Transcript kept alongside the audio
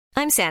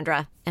I'm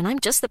Sandra, and I'm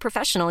just the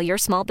professional your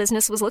small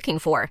business was looking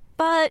for.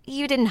 But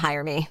you didn't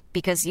hire me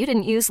because you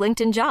didn't use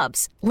LinkedIn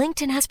Jobs.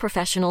 LinkedIn has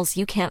professionals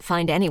you can't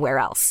find anywhere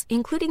else,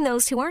 including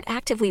those who aren't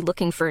actively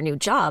looking for a new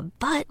job,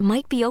 but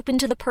might be open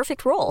to the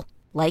perfect role,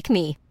 like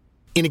me.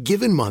 In a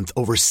given month,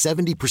 over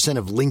 70%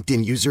 of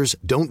LinkedIn users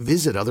don't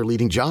visit other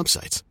leading job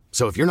sites.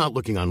 So if you're not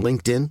looking on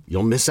LinkedIn,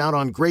 you'll miss out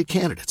on great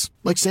candidates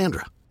like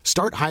Sandra.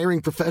 Start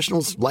hiring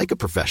professionals like a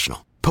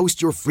professional.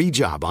 Post your free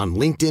job on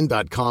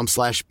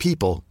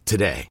linkedin.com/people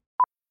today.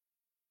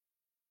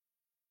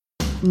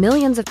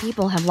 Millions of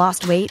people have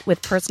lost weight with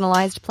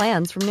personalized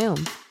plans from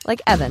Noom.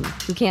 Like Evan,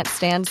 who can't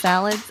stand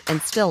salads and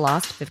still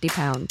lost 50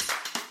 pounds.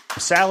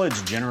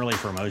 Salads generally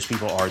for most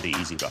people are the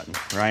easy button,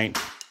 right?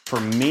 For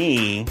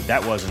me,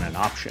 that wasn't an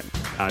option.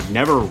 I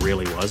never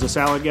really was a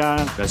salad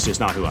guy. That's just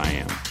not who I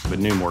am. But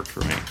Noom worked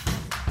for me.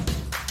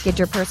 Get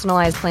your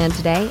personalized plan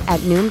today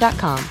at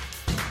Noom.com.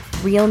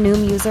 Real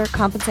Noom user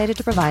compensated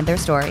to provide their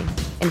story.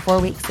 In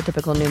 4 weeks, the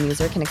typical Noom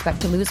user can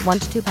expect to lose 1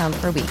 to 2 pounds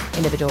per week.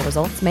 Individual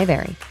results may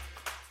vary.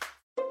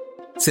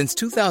 Since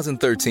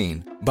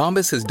 2013,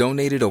 Bombas has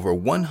donated over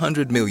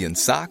 100 million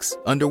socks,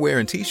 underwear,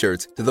 and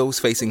T-shirts to those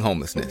facing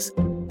homelessness.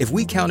 If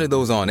we counted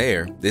those on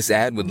air, this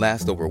ad would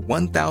last over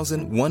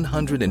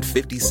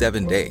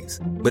 1,157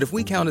 days. But if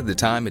we counted the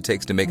time it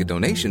takes to make a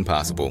donation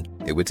possible,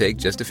 it would take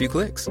just a few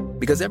clicks.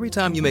 Because every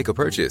time you make a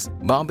purchase,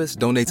 Bombas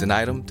donates an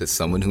item to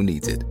someone who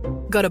needs it.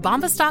 Go to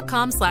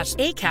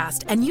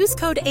bombas.com/ACAST and use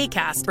code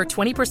ACAST for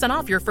 20%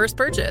 off your first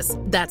purchase.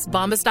 That's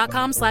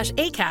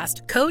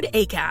bombas.com/ACAST, code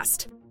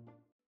ACAST.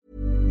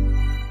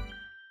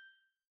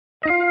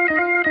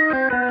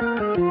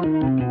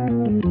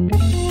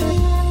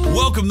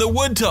 Welcome to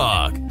Wood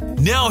Talk.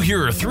 Now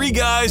here are three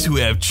guys who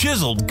have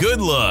chiseled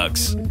good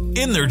looks.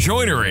 In their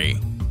joinery,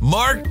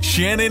 Mark,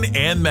 Shannon,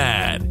 and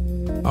Matt.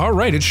 All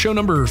right, it's show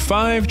number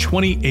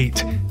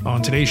 528.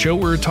 On today's show,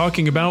 we're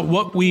talking about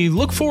what we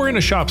look for in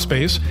a shop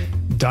space,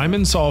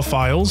 diamond saw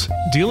files,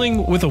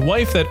 dealing with a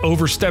wife that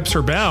oversteps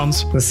her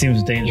bounds. That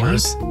seems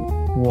dangerous.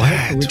 What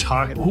are we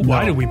talking about?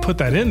 Why did we put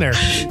that in there?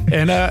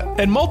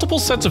 And multiple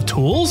sets of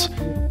tools.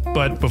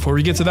 But before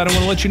we get to that, I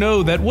want to let you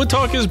know that Wood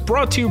Talk is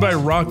brought to you by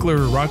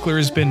Rockler. Rockler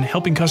has been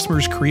helping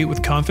customers create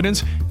with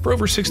confidence for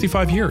over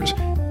 65 years.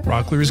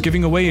 Rockler is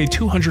giving away a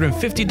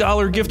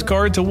 $250 gift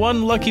card to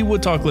one lucky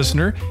Wood Talk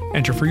listener.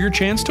 Enter for your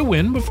chance to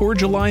win before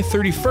July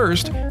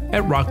 31st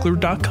at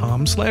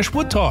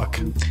rockler.com/woodtalk.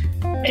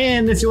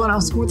 And if you want to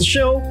help support the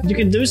show, you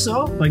can do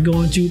so by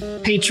going to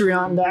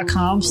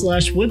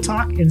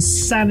patreon.com/woodtalk and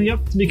signing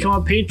up to become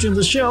a patron of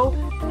the show.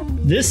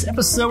 This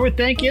episode, we're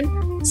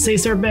thanking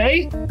Cesar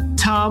Bay,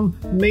 Tom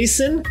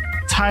Mason,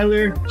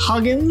 Tyler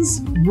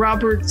Huggins,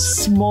 Robert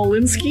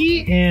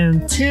Smolinski,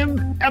 and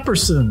Tim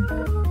Epperson.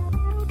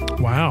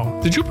 Wow.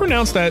 Did you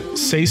pronounce that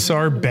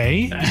Cesar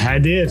Bay? I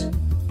did.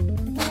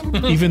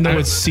 Even though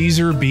it's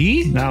Caesar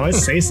B? No,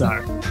 it's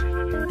Cesar.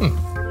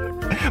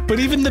 But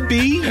even the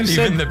B, you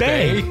said the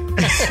Bay.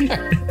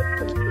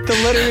 The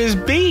letter is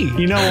B.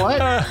 You know what?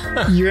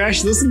 You're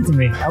actually listening to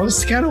me. I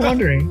was kind of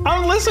wondering.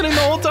 I'm listening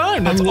the whole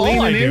time. That's I'm all I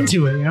do. leaning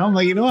into it. You know, I'm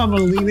like, I'm going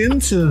to lean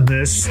into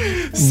this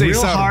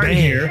real hard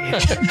here.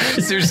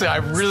 Seriously, I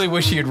really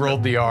wish you had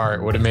rolled the R.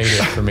 It would have made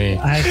it for me.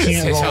 I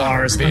can't roll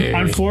R's.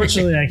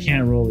 Unfortunately, I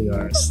can't roll the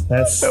R's.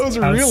 That was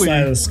really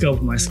outside of the scope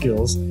of my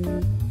skills.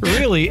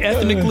 Really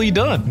ethnically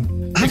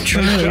done. I'm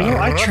trying.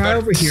 I try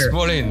over here.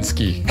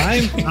 Smolinski.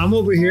 I'm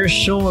over here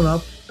showing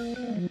up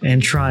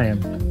and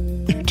trying.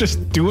 You're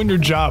just doing your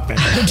job, man.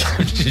 I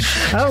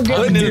don't get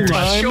putting in the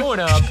time. Showing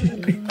up.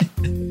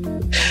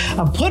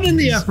 I'm putting in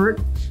the effort.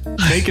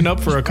 Making up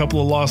for a couple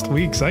of lost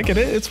weeks. I get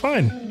it. It's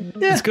fine.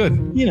 Yeah, it's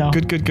good. You know.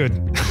 Good.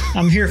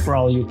 I'm here for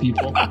all you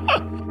people.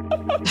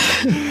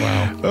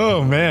 Wow.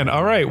 Oh, man.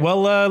 All right.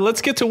 Well,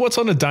 let's get to what's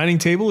on the dining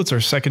table. It's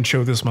our second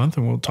show this month,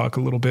 and we'll talk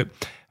a little bit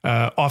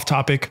off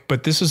topic,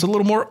 but this is a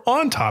little more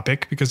on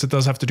topic because it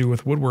does have to do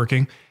with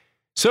woodworking.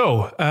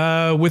 So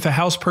with a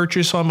house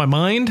purchase on my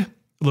mind,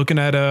 looking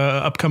at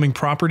a upcoming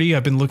property,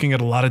 I've been looking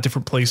at a lot of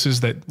different places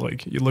that,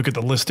 like, you look at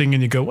the listing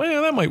and you go,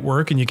 well, that might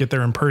work. And you get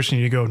there in person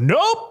and you go,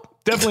 nope,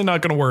 definitely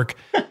not going to work.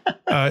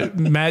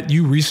 Matt,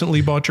 you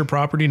recently bought your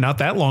property not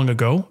that long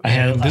ago. I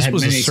had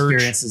many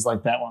experiences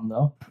like that one,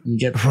 though. You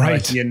get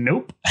right. Like,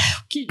 nope.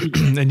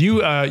 And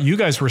you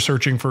guys were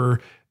searching for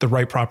the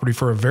right property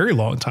for a very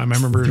long time. I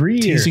remember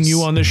teasing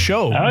you on this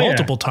show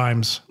multiple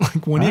times.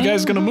 Like, when are you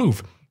guys going to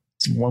move?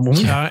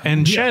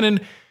 And Shannon,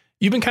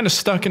 you've been kind of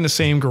stuck in the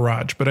same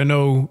garage, but I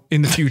know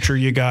in the future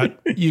you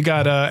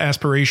got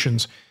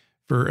aspirations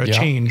for a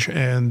change.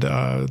 And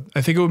I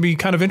think it would be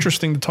kind of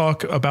interesting to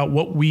talk about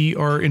what we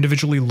are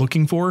individually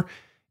looking for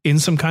in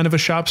some kind of a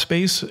shop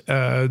space.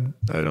 I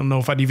don't know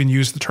if I'd even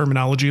use the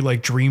terminology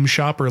like dream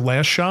shop or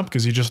last shop,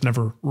 because you just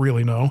never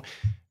really know.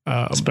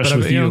 Especially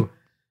with you.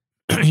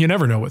 You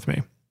never know with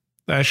me.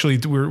 Actually,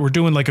 we're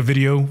doing like a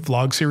video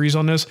vlog series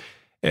on this.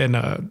 And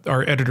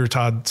our editor,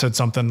 Todd, said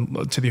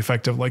something to the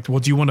effect of like, well,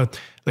 do you want to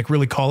like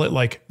really call it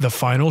like the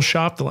final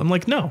shop? I'm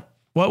like, no,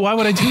 why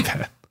would I do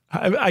that?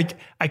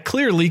 I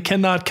clearly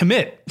cannot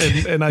commit.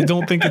 And I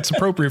don't think it's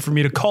appropriate for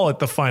me to call it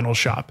the final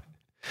shop.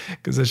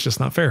 because that's just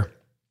not fair.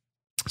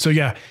 So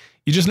yeah,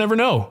 you just never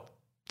know.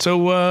 So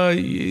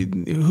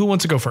who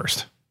wants to go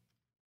first?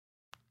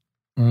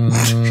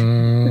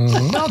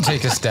 I'll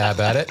take a stab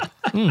at it.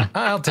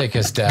 I'll take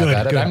a stab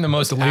at it. I'm the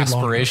most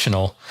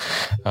aspirational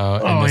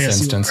in this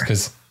instance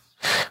because,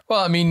 well,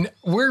 I mean,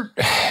 we're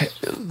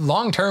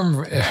long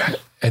term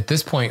at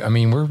this point. I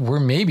mean, we're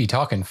maybe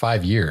talking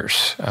 5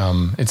 years.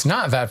 It's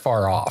not that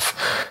far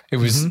off. It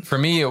was for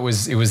me. It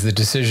was the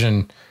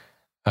decision.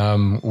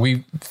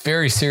 We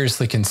very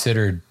seriously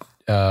considered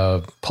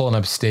pulling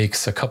up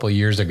stakes a couple of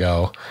years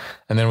ago.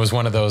 And then it was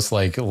one of those,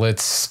 like,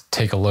 let's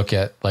take a look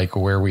at like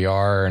where we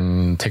are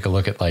and take a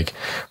look at like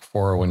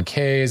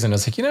 401ks. And I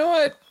was like, you know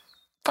what?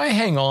 If I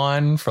hang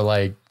on for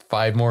like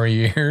 5 more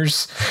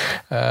years,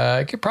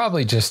 I could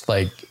probably just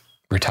like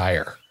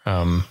retire.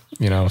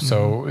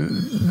 So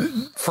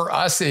for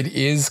us, it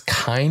is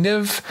kind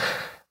of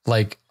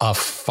like a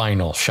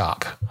final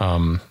shop,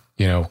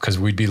 because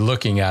we'd be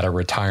looking at a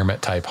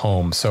retirement type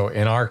home. So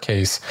in our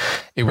case,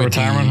 it would be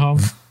retirement home.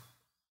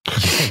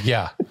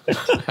 Yeah,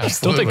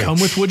 absolutely. Don't they come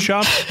with wood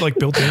shops like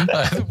built in?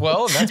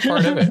 Well, that's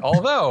part of it.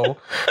 Although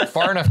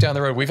far enough down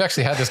the road, we've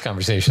actually had this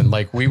conversation.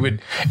 Like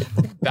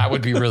that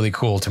would be really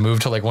cool to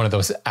move to like one of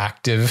those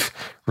active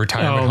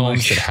retirement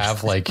homes that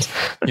have like,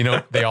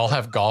 they all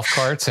have golf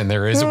carts and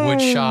there is a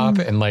wood shop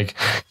and like,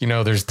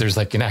 there's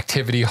like an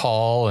activity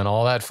hall and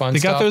all that fun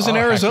stuff. They got those in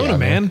Arizona,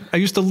 man. I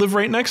used to live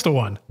right next to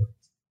one.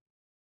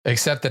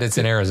 Except that it's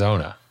in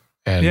Arizona.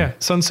 And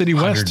Sun City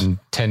West.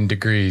 110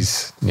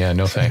 degrees. Yeah,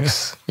 no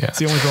thanks. Yeah. It's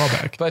the only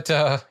drawback. But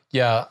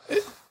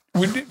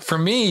for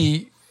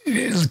me,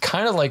 it's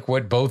kind of like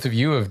what both of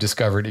you have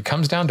discovered. It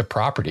comes down to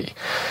property,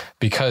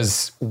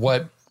 because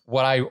what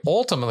I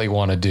ultimately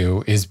want to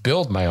do is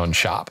build my own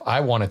shop.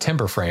 I want to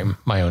timber frame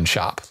my own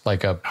shop,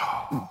 like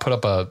put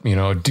up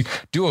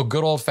do a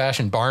good old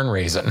fashioned barn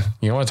raising.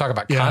 You want to talk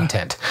about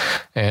content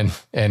and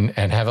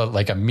have a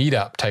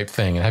meetup type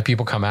thing and have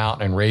people come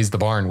out and raise the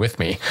barn with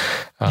me.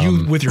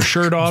 You with your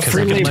shirt off,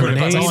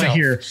 that's all I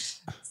hear.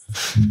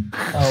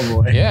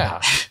 Oh boy.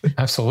 Yeah,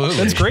 absolutely.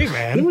 That's great,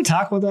 man. Didn't we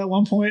talk about that at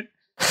one point?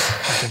 I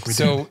think we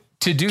did.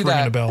 To do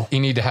that, bell. You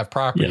need to have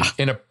property.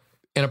 Yeah.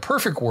 In a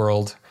perfect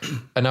world,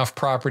 enough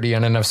property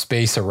and enough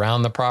space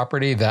around the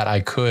property that I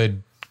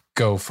could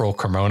go full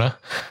Cremona.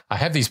 I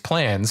have these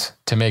plans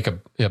to make a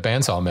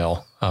bandsaw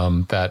mill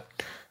that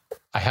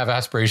I have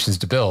aspirations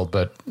to build,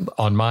 but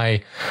on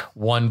my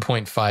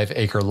 1.5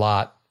 acre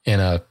lot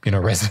in a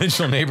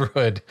residential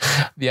neighborhood,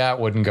 it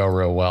wouldn't go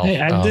real well. Hey,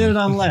 I did it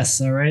on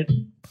less. All right.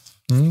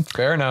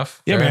 Fair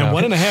enough. Yeah, fair man.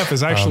 enough. 1.5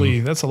 is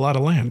actually that's a lot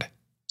of land.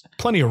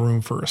 Plenty of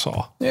room for a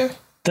saw. Yeah,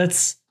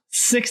 that's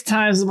 6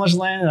 times as much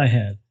land I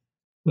had.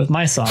 With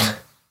my saw,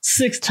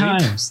 6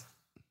 times.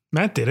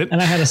 Matt did it.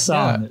 And I had a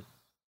saw in it.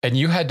 And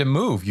you had to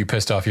move. You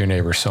pissed off your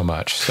neighbors so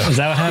much. So. Is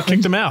that what happened?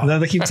 Kicked them out. Is that what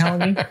they keep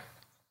telling me?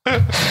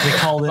 They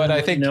called in. But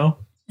I think,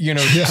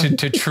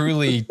 to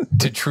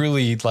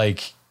truly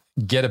like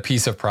get a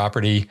piece of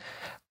property,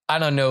 I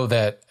don't know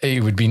that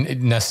it would be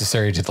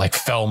necessary to like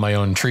fell my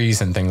own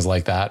trees and things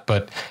like that,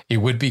 but it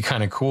would be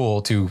kind of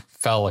cool to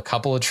fell a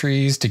couple of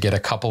trees to get a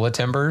couple of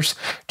timbers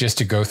just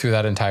to go through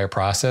that entire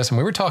process. And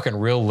we were talking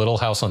real Little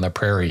House on the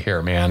Prairie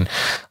here, man.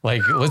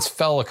 Like, let's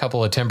fell a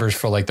couple of timbers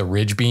for like the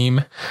ridge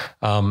beam,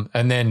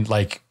 and then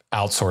like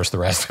outsource the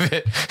rest of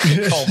it.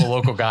 Call the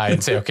local guy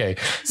and say, okay,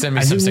 send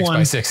me some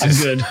 6x6s. I'm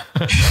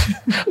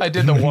good. I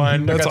did the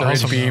one. That's I got the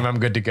awesome, ridge beam. I'm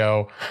good to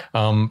go.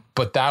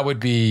 But that would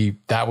be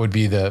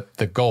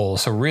the goal.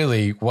 So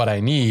really what I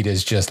need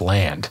is just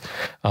land.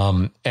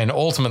 And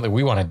ultimately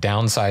we want to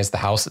downsize the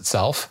house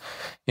itself.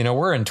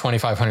 We're in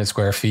 2,500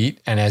 square feet.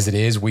 And as it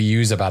is, we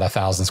use about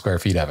 1,000 square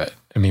feet of it.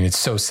 I mean, it's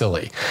so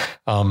silly.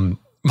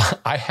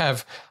 I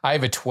have a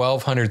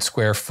 1,200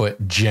 square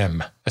foot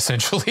gym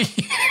essentially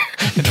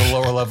in the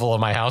lower level of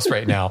my house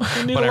right now.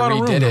 You need a lot of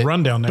room to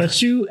run down there.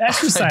 But you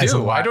exercise. I do. A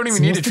lot. I don't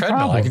even need a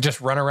treadmill. I can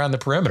just run around the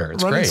perimeter.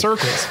 It's run great. In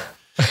circles.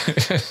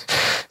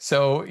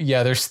 So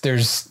yeah,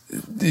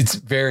 it's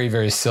very,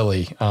 very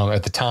silly.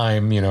 At the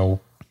time,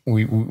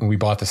 we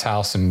bought this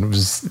house and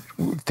was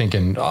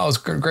thinking, oh, it's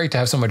great to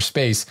have so much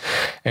space.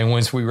 And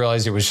once we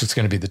realized it was just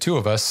going to be the two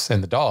of us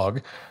and the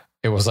dog,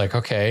 it was like,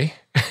 okay,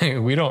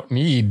 we don't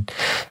need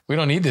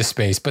this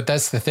space. But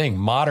that's the thing.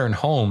 Modern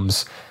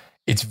homes,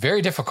 it's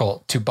very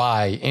difficult to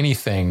buy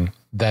anything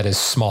that is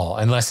small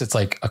unless it's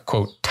like a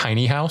quote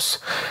tiny house.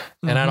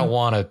 And I don't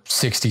want a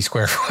 60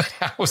 square foot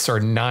house or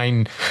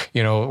 9,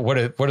 what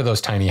are those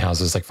tiny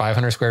houses? Like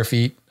 500 square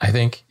feet, I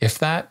think, if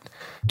that.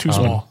 Too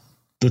small.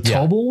 The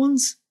tall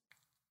ones?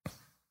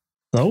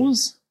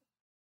 Those?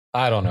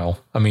 I don't know.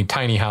 I mean,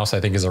 tiny house, I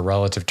think, is a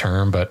relative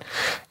term, but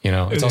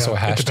it's also a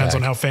hashtag. It depends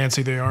on how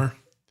fancy they are.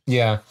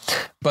 Yeah.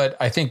 But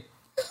I think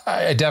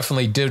I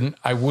definitely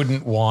I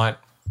wouldn't want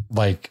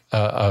like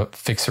a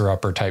fixer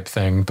upper type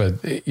thing,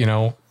 but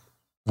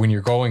when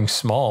you're going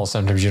small,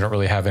 sometimes you don't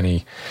really have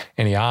any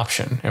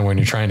option. And when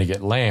you're trying to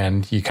get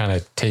land, you kind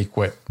of take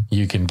what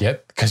you can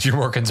get because you're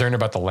more concerned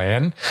about the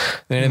land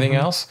than anything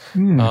else. I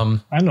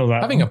know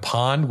that. Having a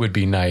pond would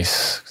be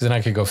nice because then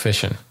I could go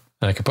fishing.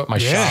 and I could put my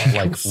shop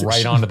like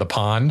right onto the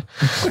pond.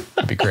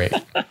 That'd be great.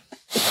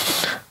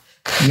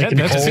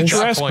 That's a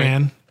picturesque,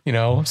 man. You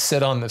know,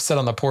 sit on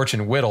the porch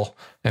and whittle,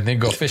 and then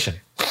go fishing.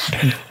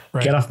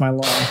 Right. Get off my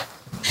lawn.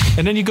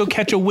 And then you go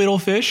catch a whittle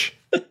fish.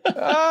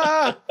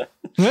 No.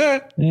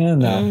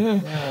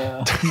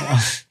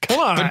 Come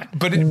on.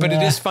 But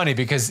it is funny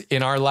because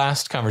in our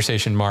last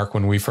conversation, Mark,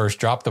 when we first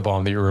dropped the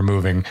bomb that you were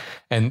moving,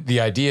 and the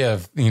idea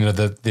of, you know,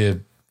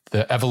 the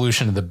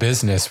evolution of the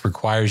business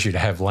requires you to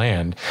have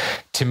land.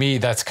 To me,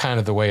 that's kind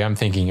of the way I'm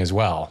thinking as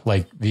well.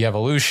 Like the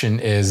evolution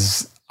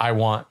is I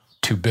want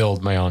to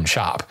build my own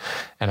shop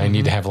and I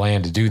need to have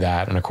land to do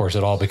that. And of course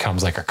it all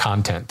becomes like a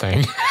content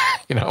thing,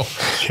 you know,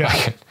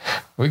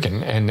 we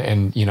can,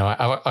 and, you know,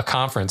 a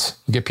conference,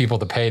 get people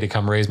to pay to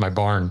come raise my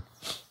barn.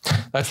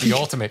 That's the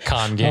ultimate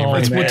con game.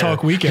 It's Wood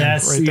Talk Weekend.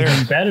 That's right there.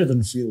 Even better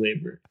than free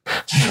labor.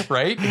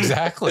 Right?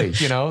 Exactly.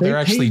 You know, they're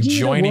actually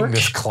joining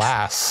this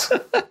class.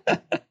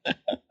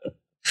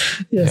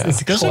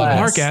 Doesn't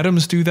Mark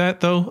Adams do that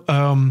though?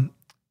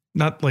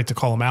 Not like to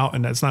call him out,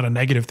 and that's not a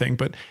negative thing,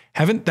 but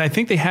I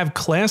think they have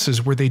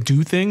classes where they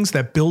do things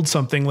that build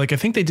something. Like I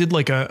think they did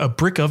like a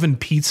brick oven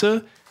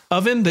pizza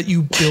oven that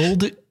you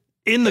build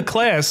in the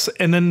class,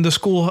 and then the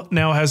school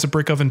now has a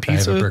brick oven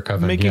pizza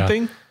making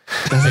thing.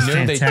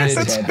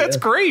 That's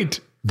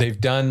great.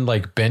 They've done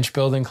like bench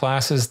building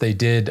classes. They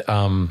did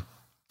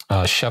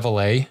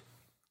Chevrolet.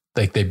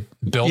 Like they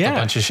built a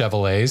bunch of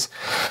Chevrolets,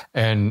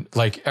 and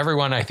like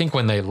everyone, I think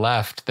when they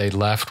left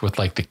with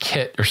like the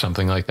kit or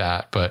something like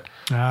that. But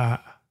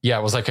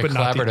it was like a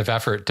collaborative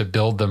effort to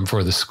build them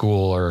for the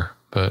school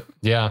but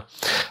yeah.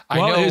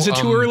 Is it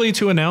too early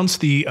to announce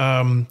the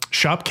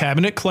shop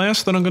cabinet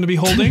class that I'm going to be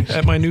holding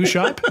at my new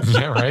shop?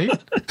 Yeah, right.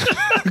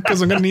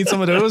 Because I'm going to need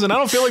some of those, and I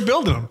don't feel like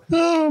building them.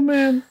 Oh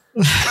man.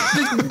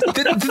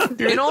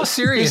 In all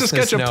seriousness,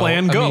 here's a sketch of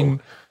plan. Go. I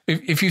mean,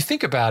 if you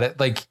think about it,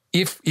 like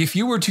if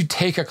you were to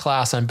take a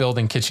class on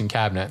building kitchen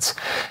cabinets,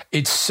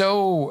 it's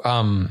so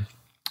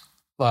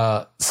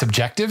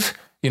subjective.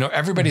 You know,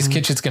 everybody's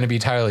kitchen's going to be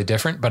entirely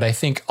different, but I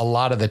think a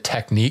lot of the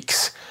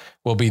techniques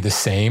will be the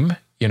same.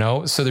 You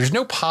know, so there's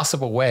no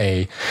possible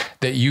way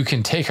that you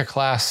can take a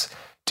class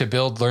to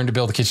learn to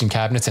build kitchen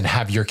cabinets and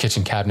have your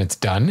kitchen cabinets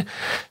done.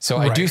 So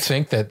I do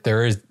think that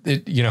there is,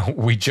 you know,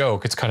 we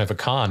joke, it's kind of a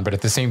con, but at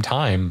the same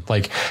time,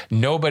 like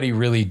nobody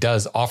really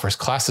offers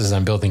classes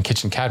on building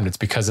kitchen cabinets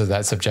because of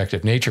that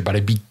subjective nature.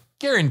 But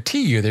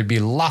guarantee you there'd be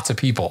lots of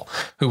people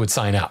who would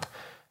sign up,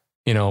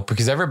 you know,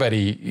 because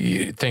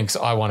everybody thinks,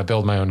 I want to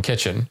build my own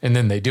kitchen. And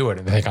then they do it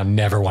and they think, I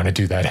never want to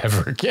do that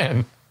ever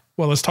again.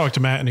 Well, let's talk to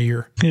Matt in a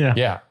year.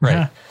 Yeah.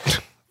 Right.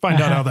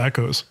 Find out how that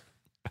goes.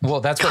 Well,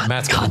 that's what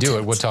Matt's going to do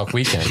at Wood Talk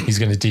Weekend. He's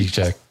going to teach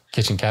a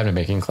kitchen cabinet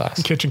making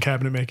class. Kitchen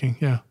cabinet making.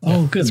 Yeah.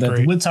 Oh, good. That's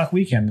the Wood Talk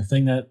Weekend, the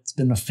thing that's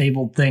been a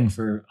fabled thing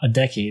for a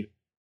decade.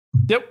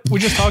 Yep. We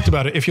just talked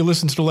about it. If you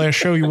listened to the last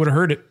show, you would have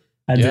heard it.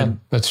 I did.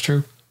 That's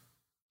true.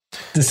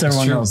 Just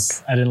everyone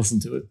knows. I didn't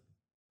listen to it.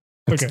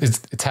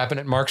 It's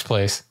happening at Mark's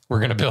place. We're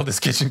going to build his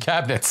kitchen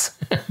cabinets.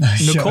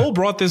 Nicole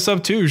brought this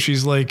up too.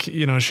 She's like,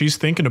 you know, she's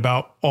thinking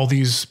about all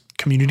these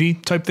community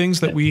type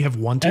things that we have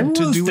wanted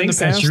to do in the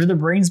past. You're the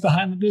brains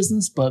behind the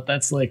business, but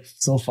that's like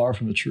so far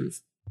from the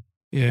truth.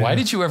 Yeah. Why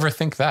did you ever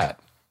think that?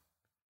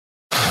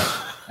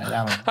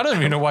 I don't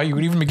even know why you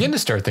would even begin to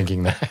start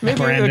thinking that.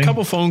 Maybe a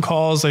couple phone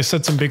calls. I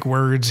said some big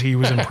words. He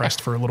was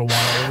impressed for a little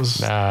while. It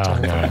was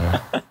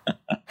no.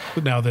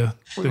 But now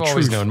we've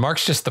always known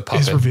Mark's just the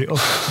puppet. Is revealed.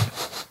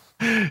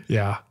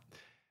 Yeah.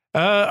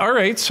 All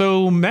right.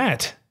 So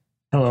Matt.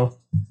 Hello.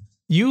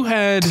 You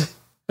had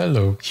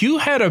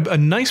a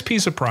nice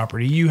piece of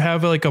property. You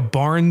have like a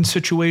barn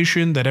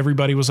situation that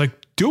everybody was like,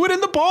 do it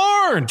in the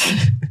barn.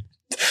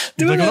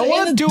 Do it in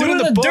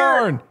the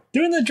barn.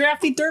 Do it in the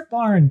drafty dirt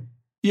barn.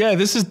 Yeah,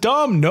 this is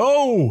dumb.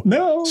 No.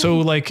 So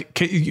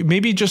like,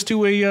 maybe just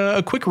do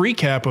a quick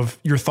recap of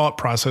your thought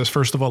process.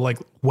 First of all, like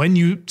when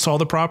you saw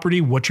the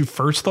property, what you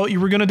first thought you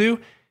were going to do,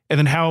 and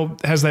then how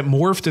has that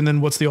morphed, and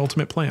then what's the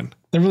ultimate plan?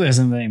 There really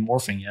hasn't been any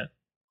morphing yet.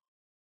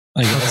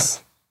 I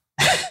guess.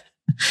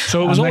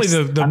 So it was only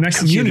the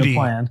community.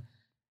 The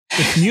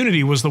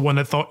community was the one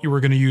that thought you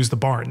were going to use the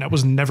barn. That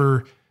was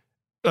never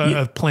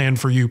a plan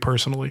for you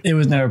personally. It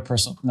was never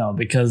personal. No,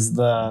 because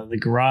the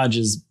garage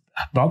is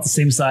about the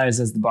same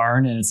size as the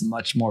barn, and it's a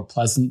much more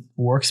pleasant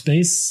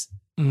workspace.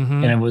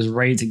 And it was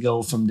ready to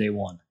go from day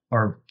one,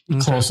 or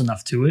close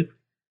enough to it.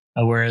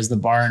 Whereas the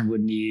barn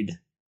would need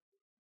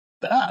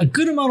a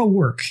good amount of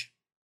work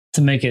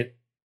to make it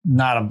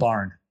not a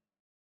barn.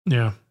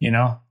 Yeah. You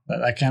know,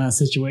 that kind of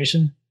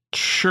situation.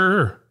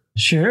 Sure.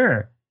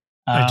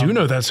 I do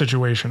know that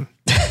situation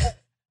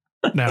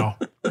now.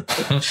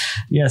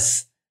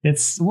 Yes.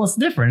 It's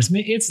different.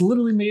 It's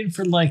literally made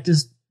for like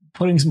just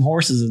putting some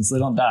horses in so they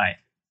don't die.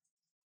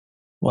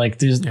 Like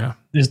there's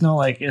no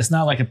like, it's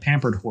not like a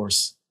pampered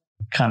horse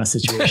kind of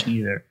situation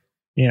either.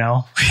 You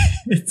know,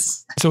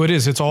 it's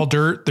all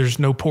dirt. There's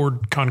no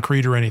poured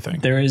concrete or anything.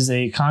 There is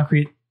a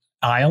concrete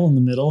aisle in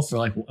the middle for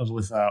like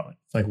with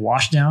like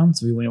wash down.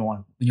 So when you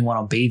want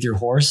to bathe your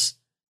horse,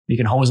 you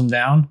can hose them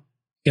down.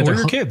 or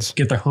your kids.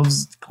 Get their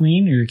hooves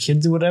clean, or your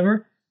kids or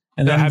whatever.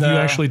 And then have you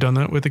actually done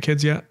that with the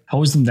kids yet?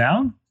 Hose them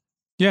down?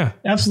 Yeah.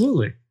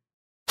 Absolutely.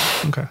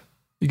 Okay.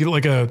 You get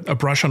like a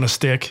brush on a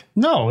stick.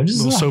 No,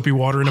 just a little soapy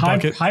water in a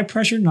bucket. High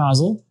pressure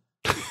nozzle.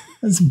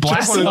 It's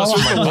blasting all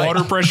over the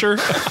water pressure.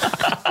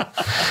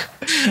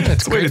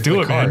 That's the way to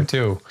do it, man.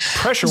 Too.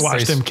 Pressure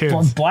wash them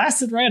kids.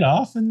 Blast it right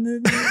off, and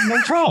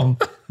no problem.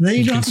 Then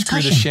you don't have to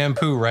screw the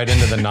shampoo right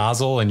into the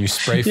nozzle, and you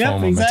spray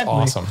foam them. It's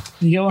awesome.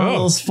 You get one of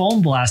those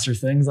foam blaster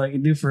things like you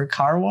do for a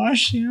car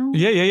wash.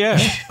 Yeah.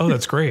 Oh,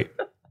 that's great.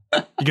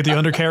 You get the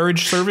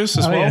undercarriage service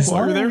as well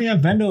while you're there. Yeah,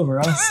 bend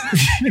over.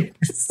 That's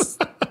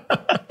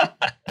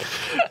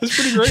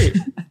pretty great.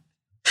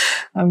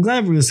 I'm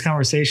glad where this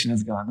conversation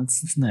has gone.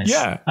 That's nice.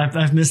 Yeah,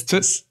 I've missed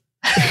this.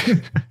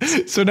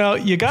 So now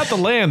you got the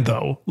land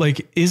though.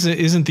 Like,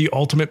 isn't the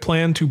ultimate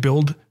plan to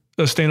build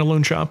a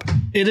standalone shop?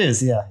 It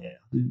is. Yeah.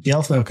 The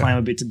ultimate plan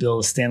would be to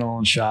build a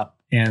standalone shop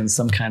and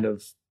some kind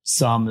of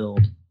sawmill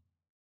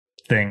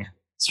thing,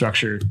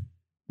 structure,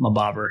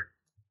 mabobber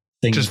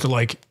thing. Just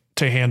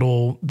to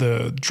handle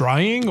the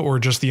drying, or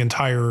just the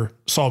entire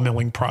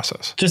sawmilling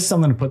process? Just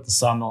something to put the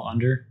sawmill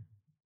under.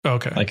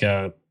 Okay. Like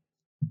a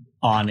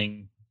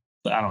awning.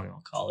 I don't know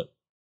what to call it.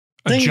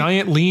 A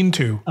giant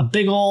lean-to. A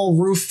big old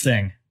roof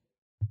thing.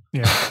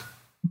 Yeah.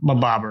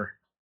 Mabobber.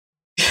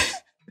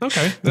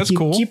 Okay, that's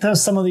cool. Keep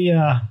some of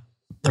the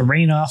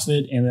rain off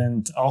it, and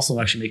then to also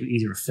actually make it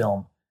easier to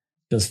film,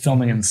 because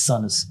filming in the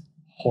sun is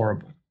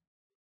horrible.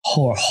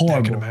 Horrible.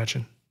 I can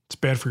imagine. It's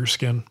bad for your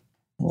skin.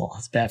 Well,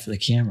 it's bad for the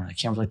camera. The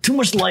camera's like, too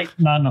much light,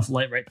 not enough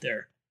light right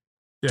there.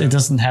 Yeah. It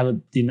doesn't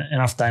have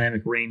enough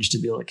dynamic range to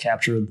be able to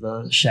capture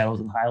the shadows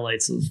and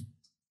highlights of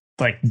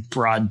like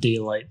broad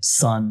daylight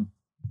sun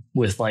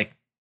with like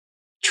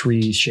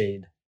tree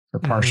shade or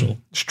partial.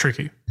 It's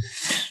tricky.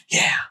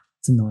 Yeah,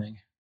 it's annoying.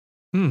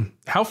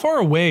 How far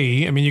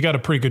away? I mean, you got a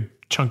pretty good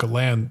chunk of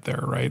land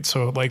there, right?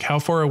 So like, how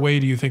far away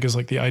do you think is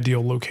like the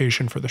ideal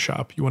location for the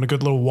shop? You want a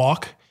good little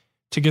walk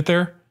to get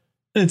there?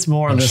 It's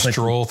more of this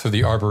stroll through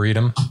the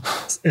arboretum.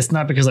 It's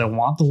not because I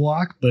want the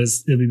walk, but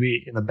it'll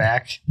be in the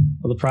back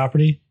of the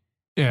property.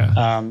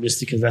 Yeah.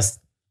 Just because that's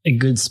a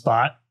good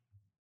spot.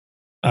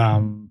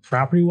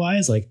 Property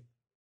wise, like,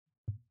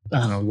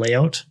 I don't know,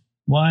 layout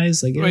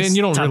wise, I guess. And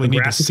you don't really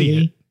need to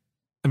see it.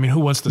 I mean, who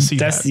wants to see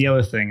that? That's the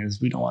other thing,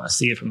 is we don't want to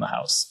see it from the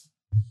house.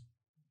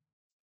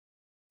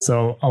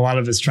 So a lot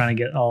of it's trying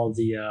to get all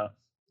the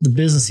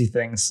businessy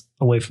things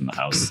away from the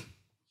house.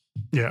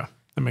 Yeah,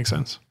 that makes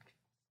sense.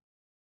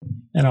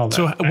 And all that.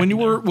 So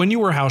when you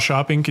were house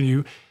shopping, can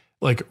you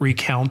like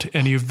recount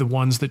any of the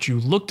ones that you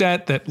looked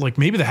at that, like,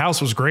 maybe the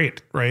house was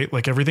great, right?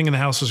 Like everything in the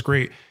house was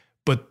great,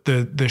 but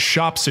the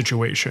shop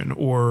situation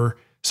or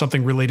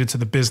something related to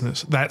the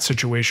business, that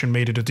situation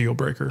made it a deal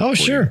breaker? Oh,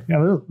 sure.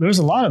 Yeah, there's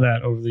a lot of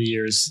that over the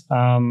years.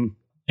 And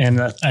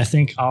I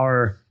think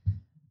our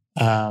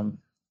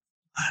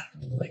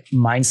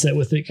mindset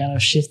with it kind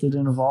of shifted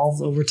and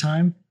evolved over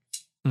time.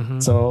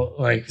 Mm-hmm. So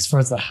like, as far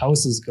as the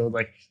houses go,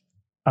 like,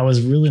 I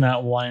was really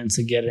not wanting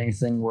to get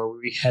anything where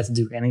we had to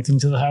do anything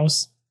to the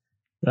house.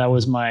 That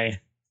was my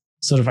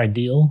sort of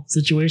ideal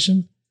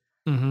situation.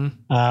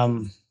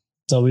 Mm-hmm.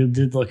 So we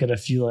did look at a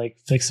few like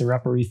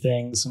fixer-uppery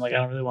things. I'm like, I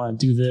don't really want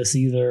to do this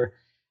either.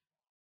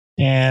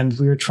 And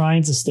we were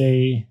trying to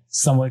stay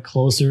somewhat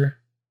closer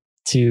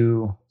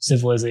to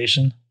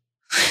civilization.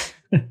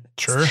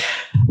 Sure.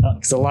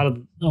 Because a lot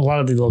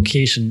of the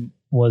location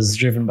was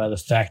driven by the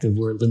fact of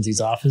where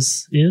Lindsay's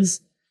office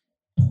is.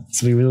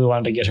 So we really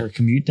wanted to get her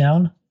commute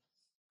down.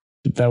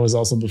 But that was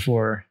also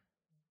before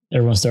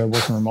everyone started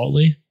working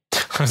remotely.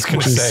 I was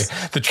going to say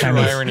the true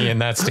irony in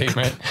that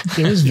statement.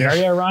 It was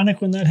very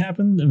ironic when that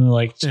happened. I mean,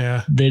 like,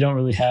 they don't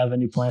really have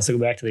any plans to go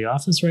back to the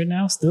office right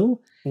now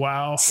still.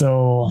 Wow.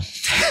 So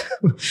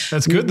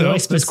that's good though. We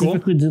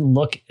specifically didn't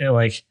look at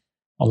like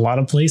a lot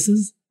of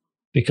places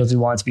because we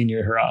wanted to be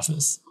near her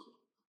office.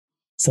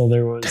 So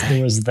there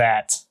was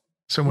that.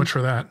 So much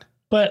for that.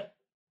 But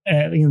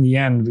in the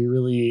end, we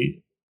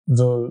really,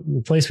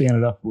 the place we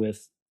ended up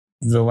with,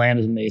 the land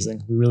is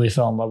amazing. We really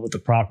fell in love with the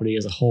property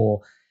as a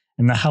whole.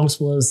 And the house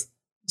was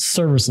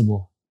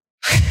serviceable.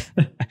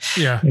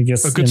 Yeah. I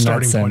guess a good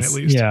starting point at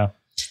least. Yeah.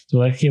 So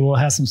like, okay, we'll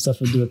have some stuff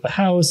to do with the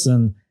house,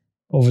 and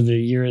over the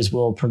years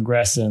we'll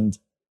progress and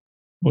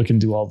we can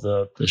do all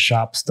the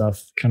shop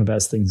stuff kind of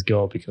as things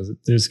go, because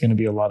there's going to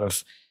be a lot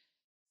of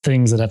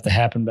things that have to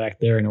happen back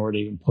there in order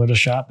to even put a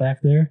shop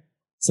back there.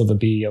 So there'll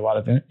be a lot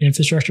of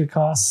infrastructure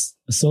costs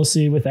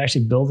associated with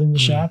actually building the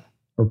shop,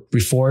 or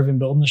before even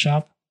building the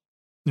shop.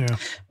 Yeah.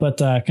 But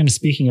kind of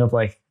speaking of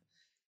like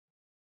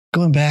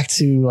going back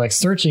to like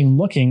searching,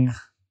 looking,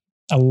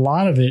 a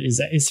lot of it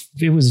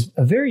it was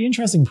a very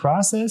interesting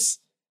process,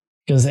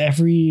 because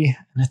and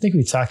I think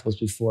we talked about this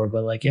before,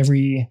 but like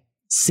every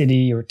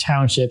city or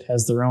township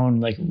has their own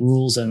like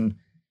rules and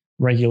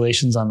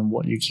regulations on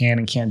what you can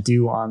and can't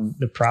do on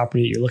the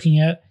property that you're looking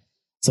at.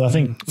 So I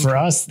think for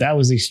us, that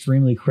was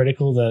extremely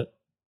critical that,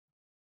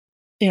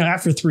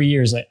 after 3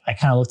 years, I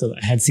kind of looked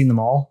at, I had seen them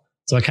all.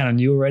 So I kind of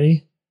knew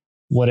already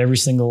what every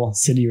single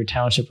city or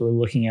township we were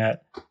looking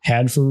at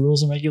had for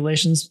rules and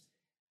regulations.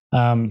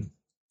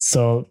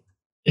 So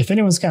if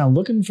anyone's kind of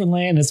looking for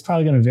land, it's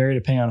probably going to vary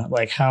depending on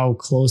like how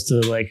close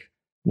to like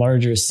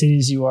larger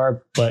cities you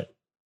are. But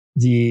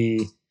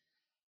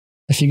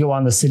if you go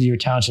on the city or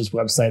township's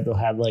website, they'll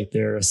have like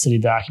their city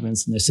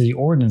documents and their city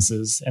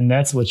ordinances. And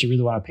that's what you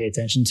really want to pay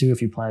attention to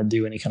if you plan to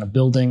do any kind of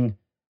building,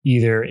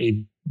 either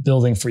a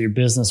building for your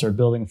business or a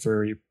building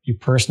for your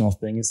personal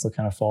thing. It still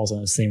kind of falls in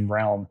the same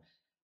realm.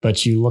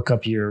 But you look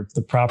up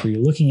the property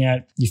you're looking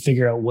at, you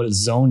figure out what it's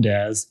zoned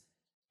as,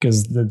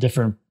 because the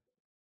different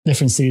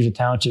cities or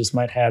townships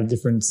might have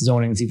different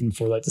zonings even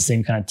for like the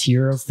same kind of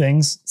tier of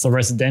things. So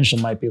residential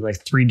might be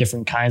like 3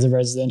 different kinds of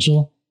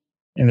residential,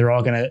 and they're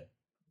all going to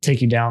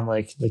take you down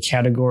like the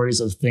categories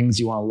of things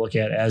you want to look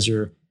at as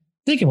you're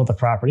thinking about the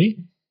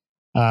property.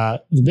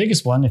 The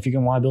biggest one, if you're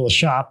going to want to build a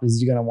shop,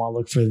 is you're going to want to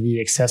look for the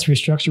accessory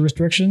structure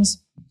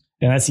restrictions.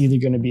 And that's either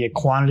going to be a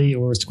quantity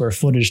or a square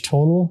footage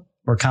total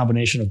or a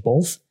combination of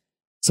both.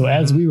 So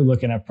as we were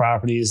looking at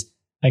properties,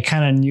 I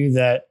kind of knew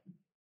that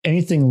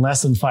anything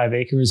less than 5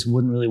 acres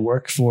wouldn't really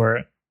work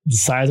for the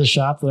size of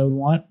shop that I would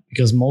want,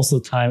 because most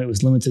of the time it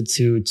was limited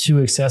to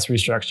 2 accessory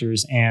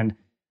structures and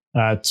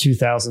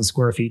 2,000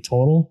 square feet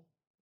total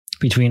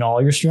between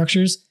all your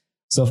structures.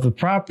 So if the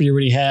property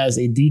already has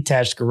a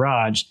detached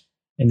garage,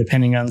 and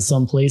depending on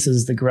some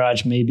places, the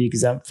garage may be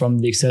exempt from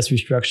the accessory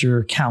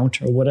structure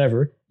count or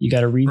whatever, you got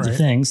to read the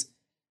things.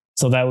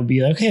 So that would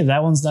be like, okay,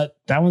 that one's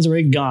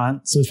already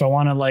gone. So if I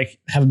want to like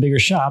have a bigger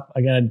shop,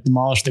 I got to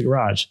demolish the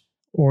garage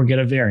or get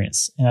a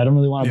variance. And I don't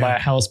really want to buy a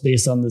house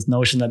based on this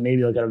notion that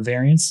maybe I'll get a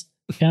variance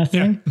kind of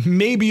thing. Yeah.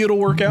 Maybe it'll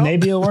work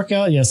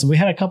out. Yeah. So we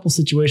had a couple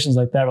situations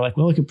like that. We're like,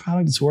 well, it could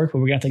probably just work, but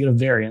we're going to have to get a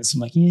variance. I'm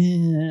like,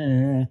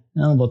 yeah, I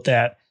don't know about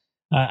that.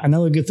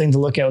 Another good thing to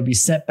look at would be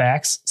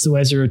setbacks. So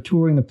as you're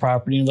touring the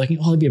property, you're like,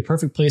 oh, it'd be a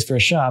perfect place for a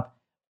shop.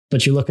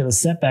 But you look at the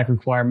setback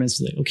requirements,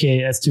 like,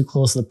 okay, that's too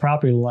close to the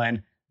property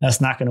line.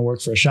 That's not going to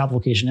work for a shop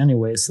location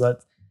anyway. So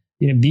that,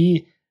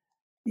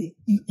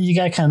 you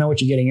got to kind of know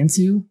what you're getting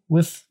into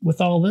with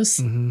all this.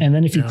 Mm-hmm. And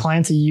then if you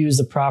plan to use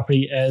the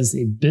property as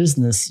a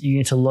business, you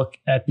need to look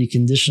at the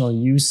conditional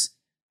use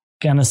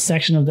kind of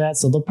section of that.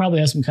 So they'll probably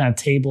have some kind of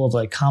table of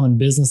like common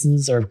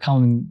businesses or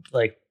common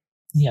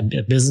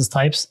business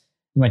types,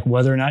 and like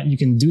whether or not you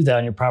can do that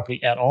on your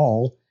property at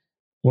all,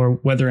 or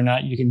whether or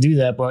not you can do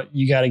that, but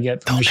you got to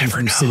get permission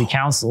from the city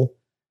council,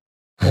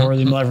 or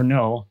they'll never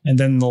know. And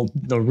then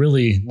they'll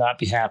really not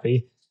be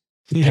happy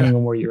depending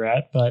on where you're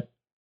at. But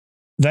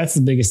that's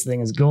the biggest thing,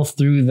 is go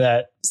through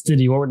that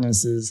city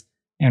ordinances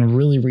and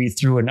really read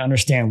through it and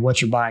understand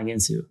what you're buying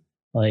into.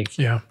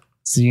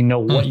 So you know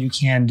what you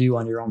can do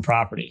on your own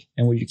property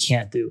and what you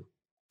can't do.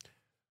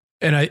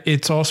 And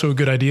it's also a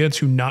good idea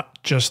to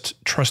not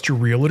just trust your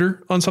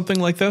realtor on something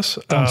like this.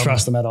 Don't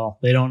trust them at all.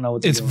 They don't know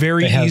what to do. It's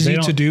very easy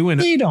to do.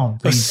 And they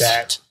don't read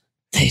that.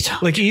 They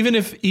don't. Like even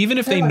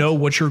if they know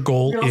what your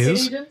goal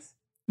is,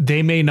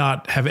 they may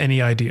not have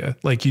any idea.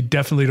 Like you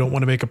definitely don't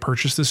want to make a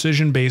purchase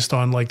decision based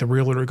on like the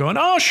realtor going,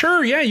 oh,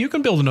 sure. Yeah, you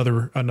can build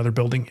another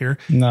building here.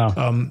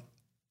 No.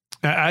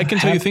 I can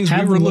tell you things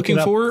we were looking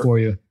for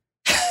you.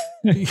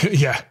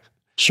 Yeah.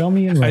 Show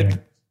me in writing.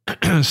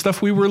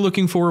 Stuff we were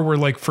looking for were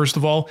like, first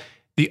of all,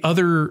 the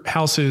other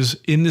houses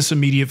in this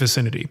immediate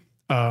vicinity.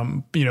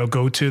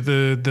 Go to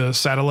the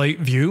satellite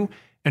view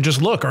and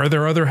just look, are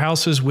there other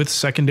houses with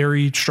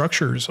secondary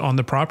structures on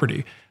the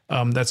property?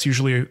 That's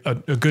usually a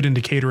good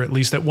indicator. At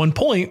least at one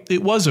point,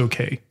 it was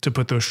okay to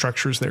put those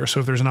structures there. So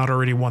if there's not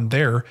already one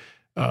there,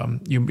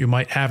 you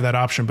might have that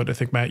option. But I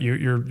think, Matt,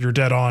 you're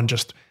dead on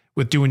just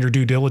with doing your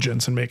due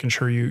diligence and making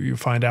sure you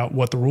find out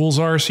what the rules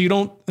are, so you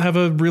don't have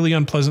a really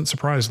unpleasant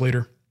surprise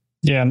later.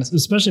 Yeah, and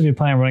especially if you're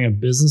planning on running a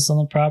business on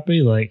the property,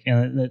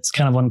 and it's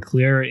kind of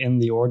unclear in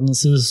the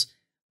ordinances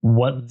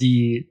what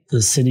the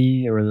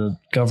city or the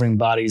governing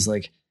body's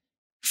like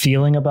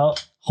feeling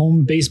about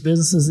home-based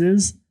businesses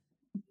is.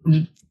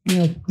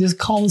 Just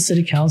call the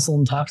city council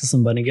and talk to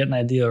somebody and get an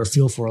idea or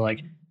feel for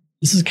like,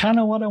 this is kind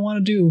of what I want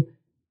to do.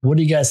 What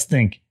do you guys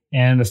think?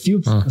 And a few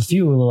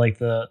like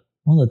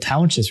one of the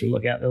townships we're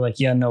looking at, they're like,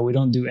 yeah, no, we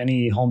don't do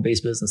any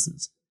home-based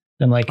businesses.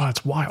 I'm like, oh,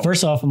 that's wild.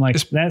 First off, I'm like,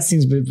 that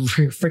seems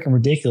freaking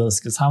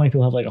ridiculous, because how many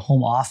people have like a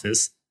home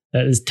office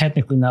that is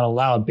technically not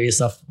allowed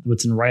based off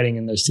what's in writing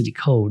in their city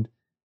code?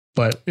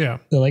 But they're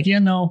like, yeah,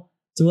 no.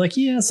 So we're like,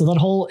 yeah. So that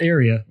whole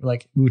area,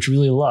 like, which we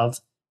really love,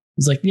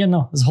 it's like, yeah,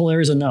 no, this whole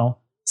area is a no.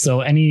 So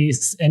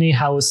any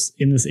house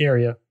in this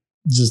area,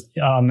 just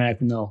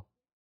automatically no.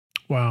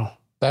 Wow,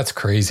 that's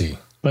crazy.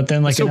 But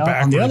then like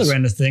on the other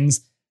end of things,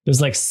 there's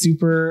like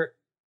super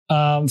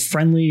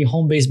friendly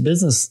home-based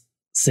business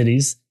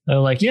cities. They're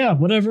like, yeah,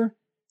 whatever,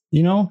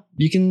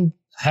 you can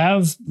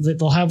have,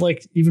 they'll have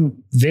like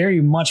even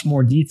very much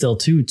more detail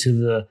too to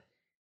the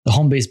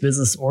home-based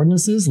business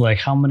ordinances, like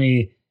how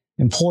many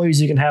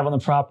employees you can have on the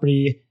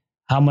property,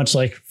 how much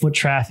like foot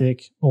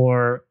traffic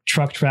or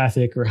truck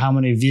traffic, or how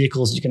many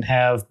vehicles you can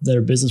have that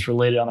are business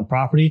related on the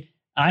property.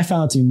 I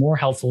found it to be more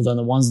helpful than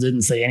the ones that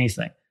didn't say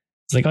anything.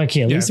 It's like,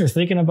 okay, at least they're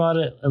thinking about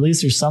it. At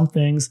least there's some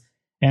things.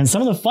 And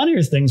some of the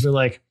funnier things were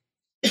like,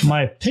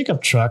 my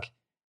pickup truck,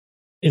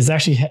 is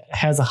actually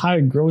has a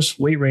higher gross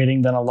weight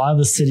rating than a lot of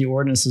the city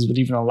ordinances would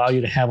even allow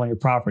you to have on your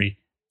property,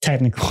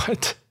 technically.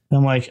 What? And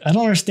I'm like, I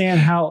don't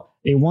understand how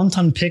a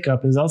 1-ton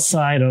pickup is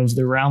outside of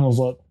the realm of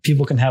what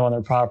people can have on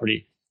their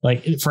property,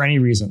 like for any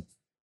reason.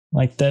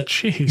 Like that,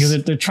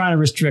 because they're trying to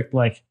restrict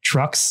like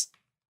trucks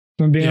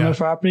from being on their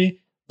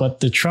property,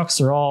 but the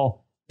trucks are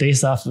all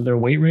based off of their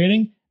weight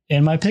rating.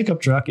 And my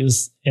pickup truck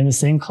is in the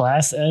same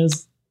class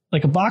as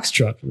like a box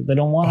truck. They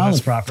don't want on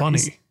the property. Funny.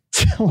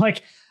 So I'm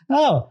like,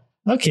 oh,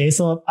 okay.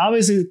 So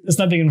obviously it's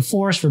not being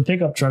enforced for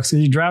pickup trucks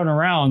because you're driving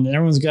around and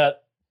everyone's got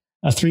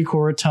a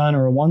 3/4 ton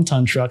or a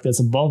 1-ton truck that's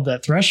above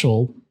that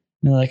threshold. And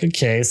you're like,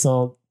 okay,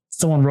 so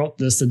someone wrote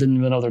this that didn't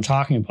even know what they're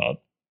talking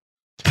about.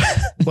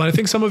 Well, I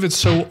think some of it's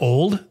so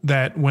old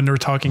that when they're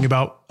talking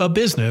about a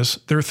business,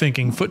 they're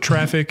thinking foot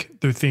traffic,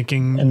 they're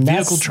thinking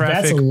vehicle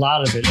traffic. That's a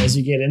lot of it as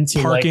you get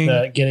into parking,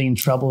 like getting in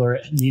trouble or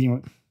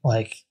needing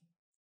like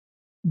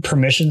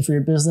permission for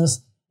your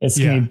business. It's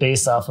going to be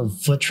based off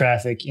of foot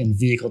traffic and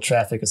vehicle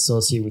traffic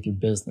associated with your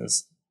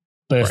business.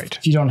 But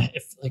if you don't,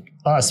 like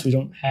us, we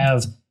don't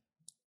have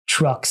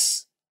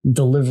trucks,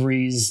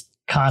 deliveries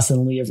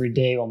constantly every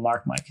day. Well,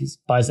 Mark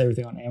buys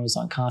everything on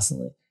Amazon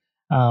constantly.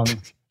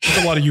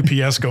 There's a lot of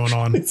UPS going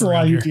on. It's a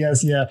lot of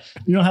UPS, yeah.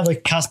 You don't have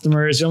like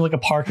customers. You don't have like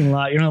a parking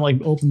lot. You don't have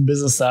like open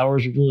business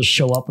hours where people just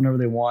show up whenever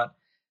they want.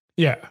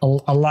 Yeah.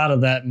 A lot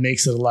of that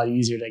makes it a lot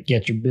easier to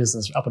get your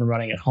business up and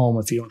running at home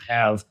if you don't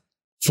have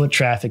foot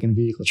traffic and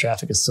vehicle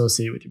traffic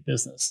associated with your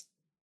business.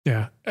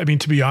 Yeah. I mean,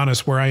 to be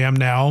honest, where I am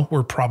now,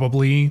 we're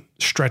probably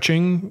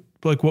stretching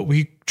like what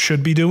we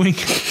should be doing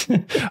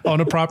on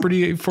a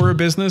property for a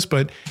business.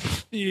 But,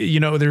 you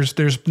know,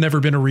 there's never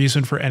been a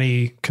reason for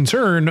any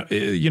concern,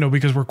 you know,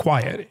 because we're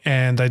quiet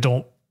and I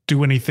don't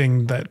do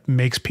anything that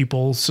makes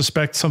people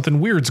suspect something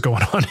weird's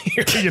going on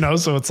here, you know?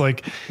 So it's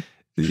like,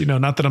 you know,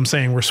 not that I'm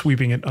saying we're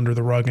sweeping it under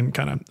the rug and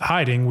kind of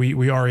hiding.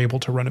 We are able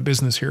to run a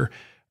business here.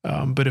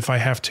 But if I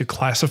have to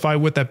classify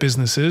what that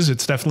business is,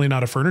 it's definitely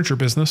not a furniture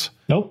business.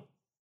 Nope.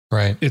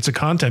 Right. It's a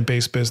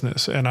content-based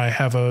business, and I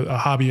have a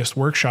hobbyist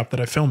workshop that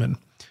I film in.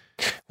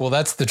 Well,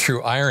 that's the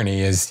true irony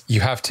is you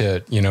have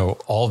to, you know,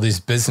 all this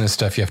business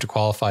stuff, you have to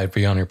qualify to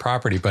be on your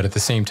property. But at the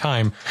same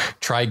time,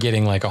 try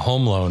getting like a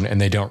home loan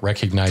and they don't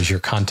recognize your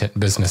content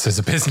business as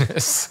a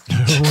business.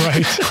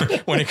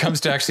 Right. When it comes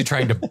to actually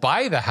trying to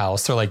buy the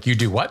house, they're like, you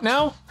do what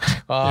now?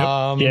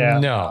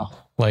 No,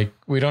 like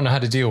we don't know how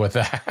to deal with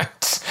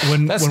that.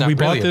 When we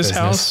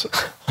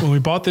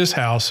bought this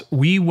house,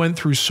 we went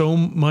through so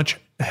much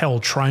hell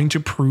trying to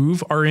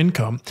prove our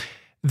income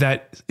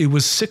that it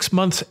was 6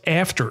 months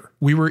after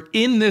we were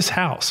in this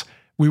house,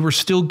 we were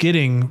still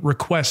getting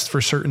requests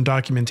for certain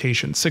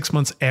documentation 6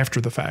 months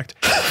after the fact.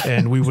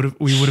 And we would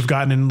have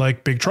gotten in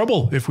like big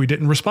trouble if we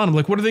didn't respond. I'm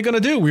like, what are they going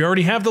to do? We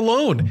already have the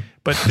loan,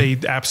 but they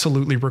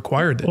absolutely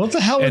required it. What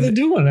the hell were they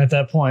doing at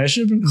that point? It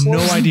should have been close.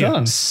 No idea.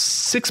 Done.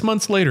 6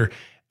 months later.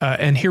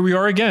 And here we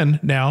are again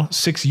now,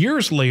 6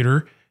 years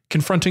later,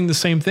 confronting the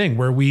same thing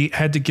where we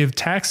had to give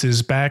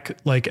taxes back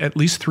like at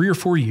least 3 or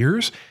 4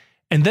 years.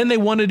 And then they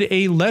wanted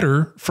a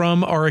letter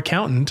from our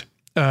accountant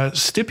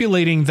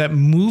stipulating that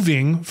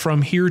moving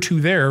from here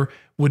to there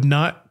would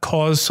not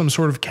cause some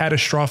sort of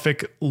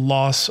catastrophic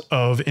loss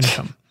of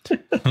income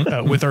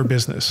with our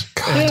business.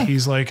 And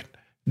he's like,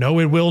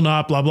 no, it will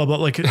not, blah, blah, blah.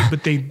 Like,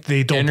 but they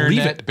don't believe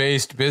it.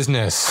 Internet-based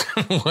business.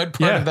 What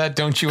part of that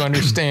don't you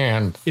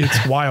understand?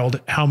 It's wild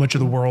how much of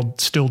the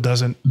world still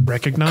doesn't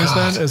recognize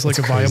that as like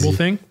a viable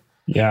thing.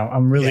 Yeah,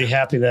 I'm really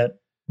happy that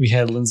we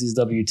had Lindsay's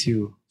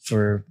W-2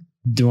 for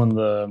doing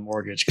the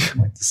mortgage.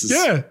 Like, this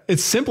is, it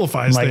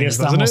simplifies things, it's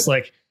doesn't almost it?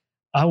 like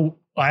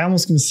I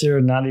almost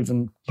consider not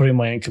even putting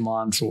my income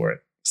on for it.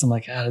 So I'm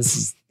like, I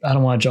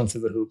don't want to jump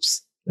through the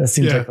hoops. That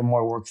seems like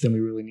more work than we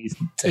really need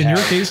to In have.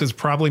 your case, it's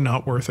probably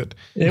not worth it.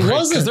 It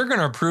wasn't. Because they're going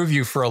to approve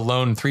you for a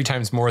loan 3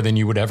 times more than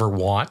you would ever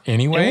want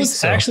anyway. It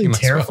was actually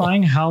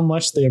terrifying how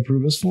much they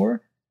approve us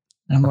for.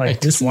 And I'm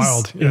like, this is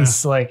wild.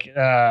 It's like,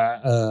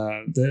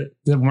 we're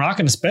not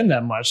going to spend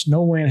that much.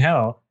 No way in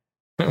hell.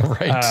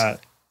 Right.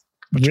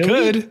 But you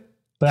could.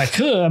 But I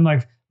could. I'm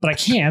like, but I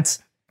can't.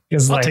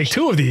 Because I'll take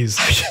 2 of these.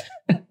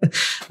 I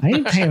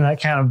ain't paying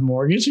that kind of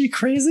mortgage. Are you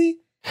crazy?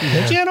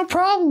 Like, no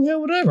problem. Yeah,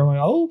 whatever. I'm like,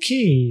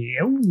 okay.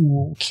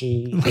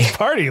 Let's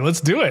party.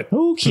 Let's do it.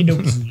 Okay,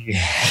 dokie.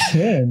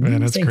 Yeah, man,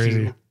 that's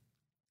crazy. You.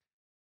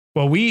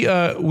 Well, we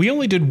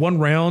only did 1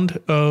 round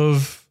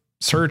of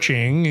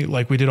searching.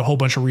 Like, we did a whole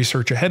bunch of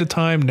research ahead of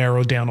time,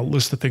 narrowed down a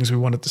list of things we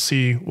wanted to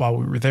see while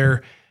we were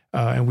there.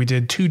 And we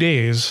did 2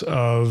 days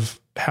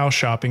of house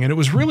shopping, and it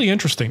was really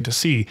interesting to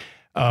see.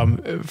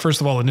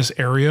 First of all, in this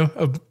area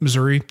of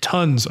Missouri,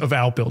 tons of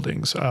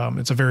outbuildings.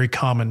 It's a very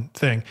common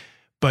thing.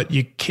 But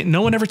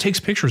no one ever takes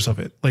pictures of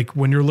it. Like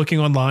when you're looking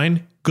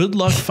online, good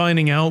luck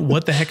finding out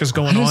what the heck is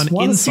going on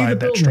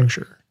inside that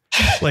structure.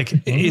 Like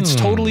it's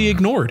totally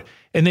ignored.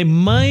 And they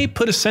might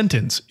put a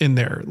sentence in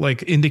there,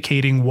 like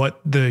indicating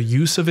what the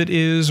use of it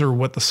is or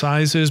what the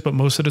size is. But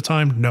most of the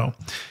time, no.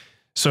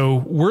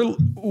 So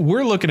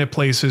we're looking at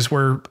places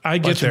where I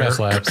get there.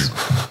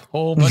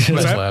 Whole bunch of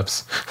mess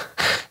labs.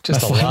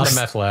 Just a lot of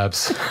meth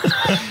labs.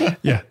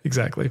 Yeah,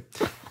 exactly.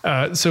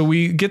 So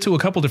we get to a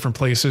couple different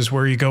places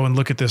where you go and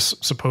look at this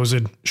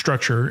supposed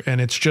structure,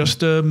 and it's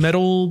just a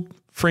metal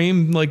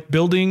frame like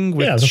building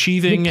with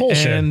sheathing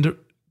and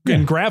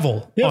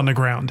gravel on the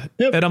ground.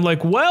 Yep. And I'm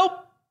like, well,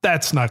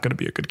 that's not going to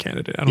be a good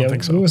candidate. I don't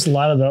think so. There was a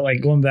lot of that,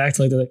 like going back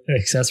to like the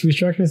accessory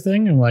structure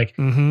thing. And like,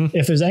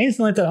 if there's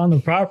anything like that on the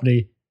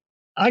property,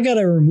 I got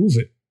to remove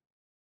it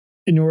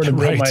in order to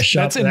build my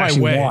shop. That's in my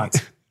way.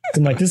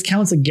 I'm like, this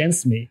counts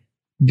against me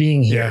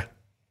being here. Yeah.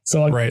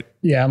 So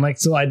I'm like,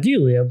 so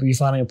ideally I'd be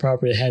finding a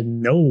property that had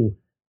no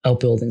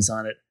outbuildings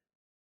on it.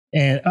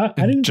 And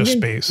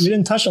space. We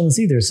didn't touch on this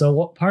either. So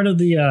what part of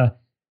the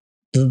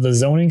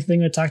zoning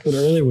thing I talked about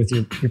earlier with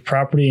your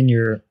property and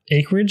your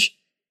acreage,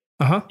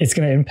 it's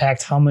going to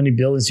impact how many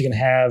buildings you can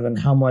have and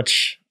how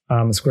much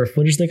square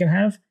footage they can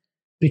have.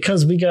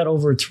 Because we got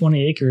over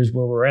 20 acres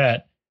where we're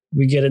at,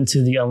 we get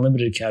into the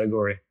unlimited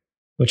category,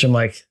 which I'm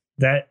like,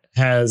 that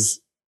has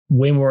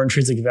way more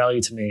intrinsic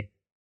value to me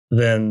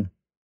than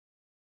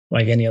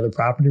like any other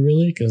property,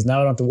 really. Because now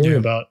I don't have to worry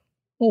about,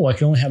 I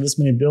can only have this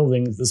many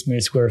buildings, this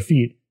many square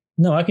feet.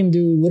 No, I can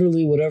do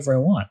literally whatever I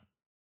want.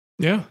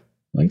 Yeah.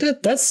 Like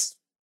that's,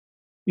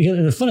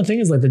 the funny thing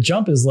is like the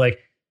jump is like,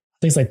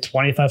 I think it's like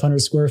 2,500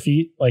 square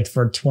feet, like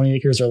for 20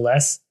 acres or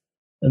less.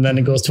 And then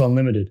it goes to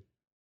unlimited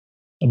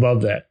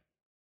above that.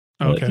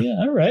 Okay. Like,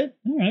 all right.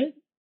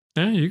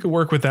 Yeah, you could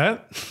work with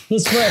that.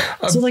 That's right.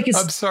 So like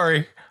I'm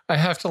sorry. I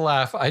have to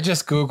laugh. I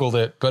just Googled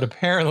it, but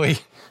apparently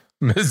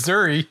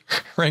Missouri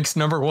ranks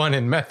 #1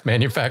 in meth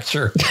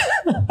manufacture.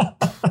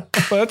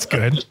 Well, that's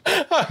good.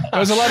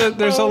 There's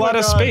a lot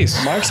of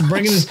space. Mark's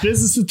bringing his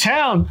business to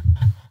town.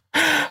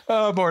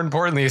 More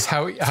importantly is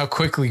how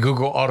quickly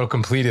Google auto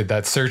completed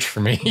that search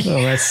for me.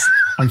 Oh, that's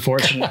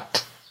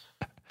unfortunate.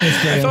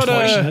 It's very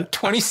unfortunate.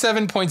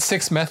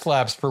 27.6 meth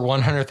labs per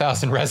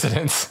 100,000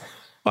 residents.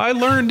 Well, I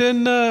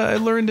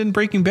learned in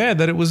Breaking Bad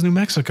that it was New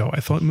Mexico. I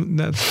thought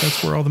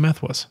that's where all the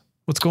meth was.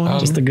 What's going on?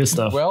 Just the good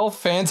stuff. Well,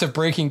 fans of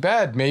Breaking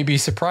Bad may be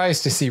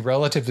surprised to see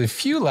relatively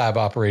few lab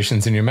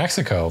operations in New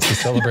Mexico. The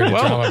celebrated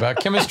drama about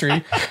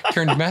chemistry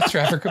turned meth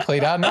traffic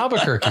played out in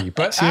Albuquerque.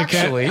 But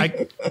actually,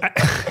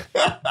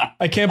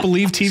 I can't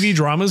believe TV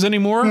dramas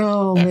anymore.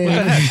 Oh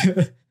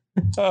man.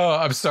 Oh,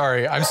 I'm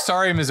sorry. I'm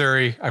sorry,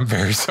 Missouri. I'm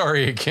very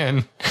sorry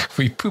again.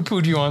 We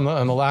poo-pooed you on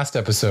the last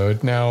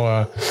episode.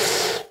 Now,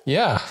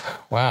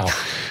 wow.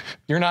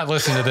 You're not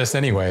listening to this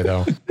anyway,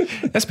 though.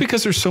 That's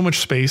because there's so much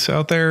space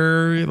out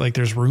there. Like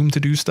there's room to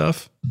do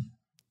stuff.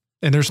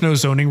 And there's no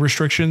zoning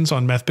restrictions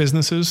on meth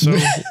businesses. So,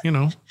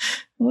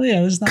 Well, yeah,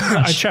 there's not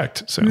much. I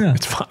checked, so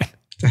it's fine.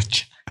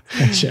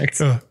 I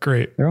checked. Oh,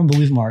 great. I don't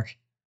believe Mark.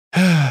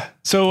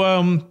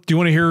 So, do you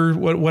want to hear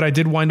what I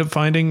did wind up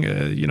finding?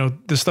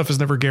 This stuff is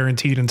never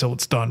guaranteed until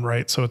it's done,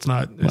 right? So it's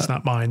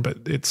not mine, but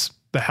it's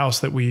the house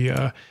that we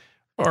are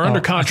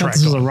under contract.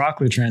 This was a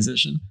Rockley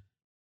transition.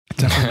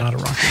 Definitely not a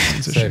Rockley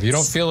transition. So if you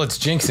don't feel it's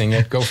jinxing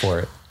it, go for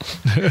it.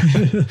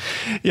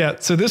 Yeah.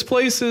 So this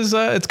place is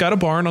it's got a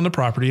barn on the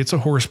property. It's a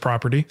horse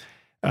property,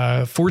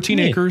 14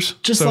 acres,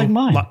 just like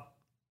mine.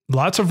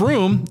 Lots of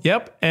room.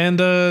 Yep. And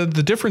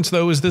the difference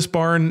though is this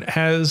barn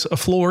has a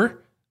floor.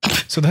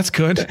 So that's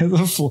good.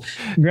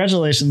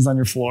 Congratulations on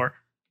your floor.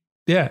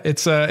 Yeah,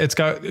 it's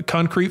got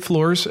concrete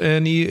floors,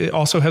 and he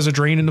also has a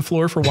drain in the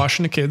floor for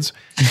washing the kids.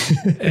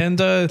 And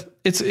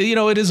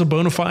it is a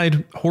bona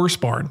fide horse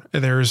barn.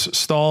 There's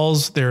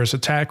stalls, there's a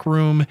tack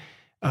room.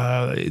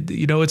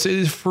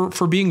 It's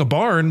for being a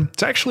barn,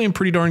 it's actually in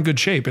pretty darn good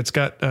shape. It's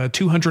got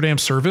 200 amp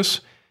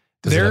service.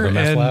 Does it have a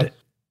meth lab?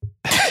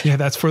 Yeah,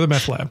 that's for the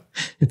meth lab.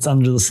 It's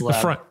under the slab.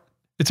 The front.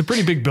 It's a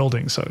pretty big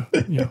building, so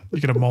you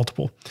could have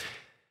multiple.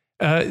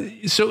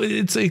 So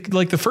it's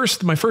like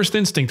my first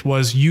instinct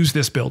was use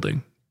this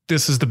building.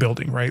 This is the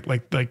building, right?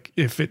 Like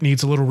if it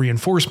needs a little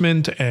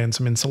reinforcement and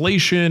some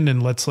insulation,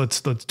 and let's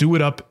do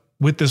it up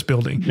with this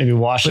building. Maybe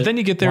wash it. But then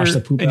you get there. Wash the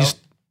poop out.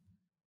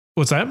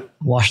 What's that?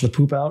 Wash the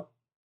poop out.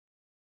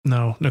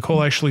 No,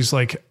 Nicole actually is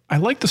like, I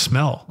like the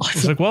smell. I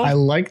was like, well, I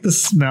like the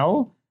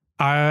smell.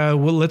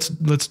 Let's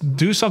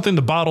do something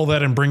to bottle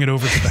that and bring it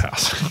over to the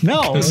house.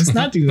 No, let's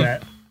not do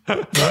that.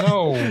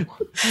 No,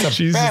 it's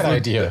a bad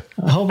idea.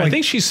 I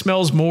think she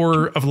smells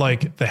more of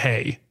like the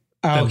hay.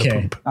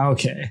 Okay.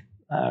 Okay.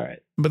 All right.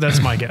 But that's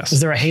my guess.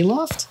 Is there a hay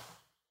loft?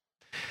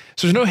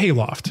 So there's no hay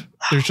loft.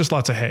 There's just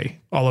lots of hay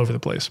all over the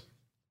place.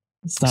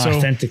 It's not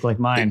authentic like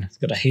mine. It's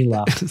got a hay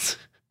loft.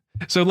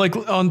 So like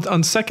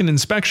on second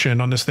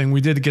inspection on this thing,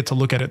 we did get to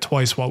look at it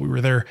twice while we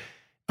were there.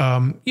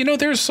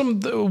 There's some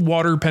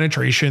water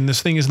penetration.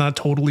 This thing is not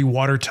totally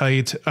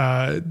watertight.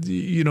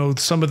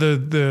 Some of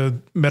the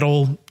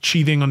metal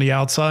sheathing on the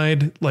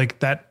outside, like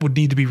that would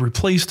need to be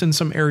replaced in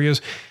some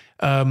areas.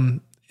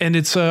 And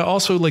it's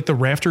also like the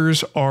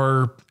rafters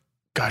are,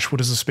 what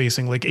is the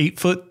spacing? Like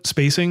 8-foot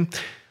spacing.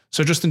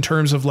 So just in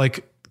terms of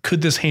like,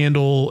 could this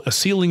handle a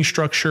ceiling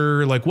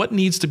structure? Like what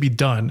needs to be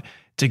done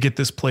to get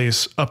this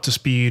place up to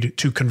speed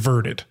to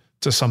convert it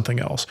to something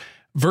else?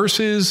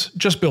 Versus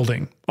just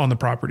building on the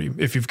property.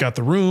 If you've got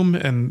the room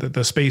and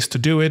the space to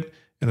do it,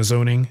 and the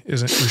zoning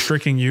isn't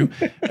restricting you,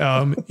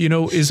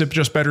 is it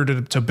just better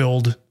to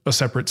build a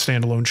separate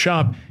standalone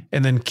shop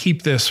and then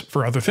keep this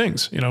for other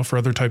things, for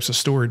other types of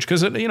storage?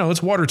 Because,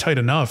 it's watertight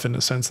enough in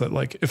the sense that,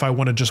 like, if I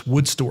wanted just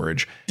wood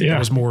storage, that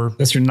was more.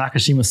 That's your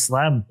Nakashima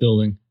slab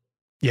building.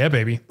 Yeah,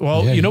 baby.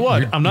 Well, you know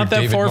what? I'm not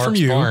that David far Mark's from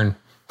you, barn.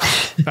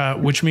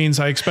 Which means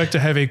I expect to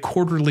have a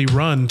quarterly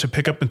run to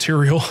pick up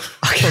material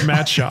for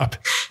Matt's shop.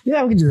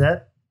 Yeah, we can do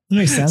that. That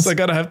makes sense. So I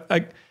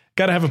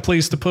gotta have a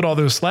place to put all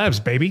those slabs,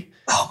 baby.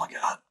 Oh my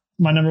God.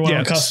 My number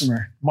one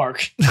customer,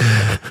 Mark.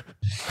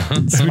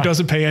 Who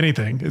doesn't pay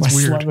anything. It's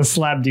weird. The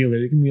slab dealer.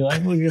 You can be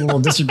like, we'll get a little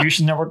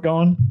distribution network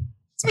going.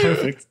 It's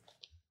perfect.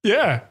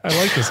 Yeah, I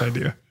like this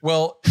idea.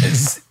 Well,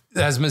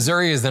 as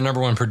Missouri is the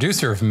number one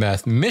producer of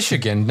meth,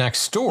 Michigan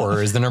next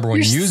door is the number one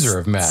user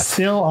of meth.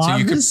 Still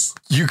on this?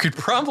 You could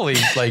probably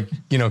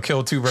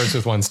kill two birds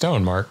with one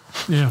stone, Mark.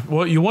 Yeah.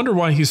 Well, you wonder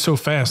why he's so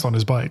fast on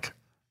his bike.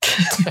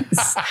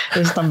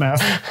 There's the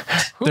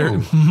meth. There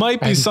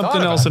might be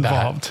something else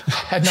involved. I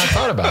had not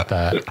thought about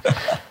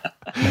that.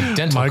 My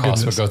dental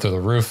costs would go through the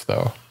roof,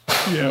 though.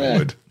 Yeah, it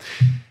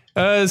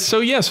would. So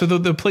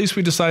the place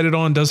we decided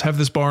on does have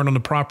this barn on the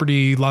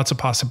property, lots of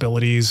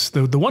possibilities.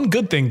 The one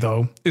good thing,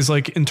 though, is,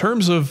 like, in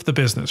terms of the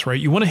business, right?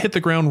 You want to hit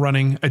the ground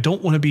running. I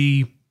don't want to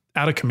be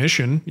out of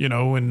commission,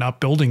 and not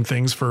building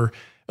things for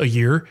a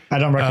year. I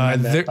don't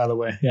recommend that, by the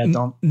way. Yeah,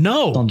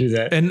 don't do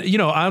that. And,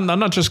 I'm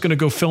not just going to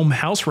go film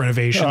house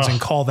renovations and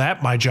call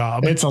that my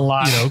job. It's a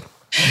lot.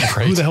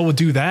 Who the hell would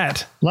do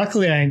that?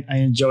 Luckily, I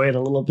enjoy it a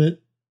little bit,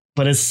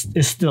 but it's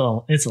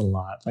still a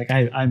lot. Like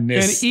I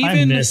miss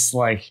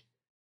like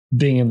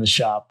being in the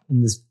shop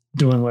and just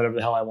doing whatever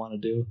the hell I want to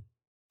do.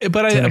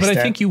 But I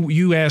think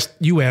you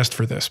asked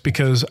for this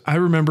because I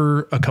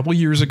remember a couple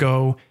years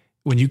ago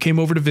when you came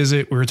over to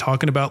visit, we were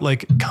talking about,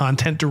 like,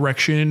 content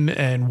direction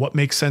and what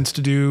makes sense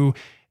to do.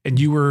 And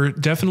you were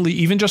definitely,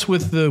 even just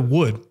with the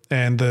wood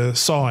and the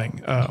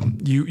sawing,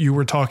 you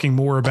were talking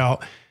more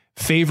about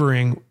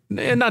favoring,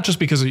 and not just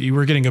because you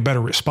were getting a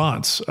better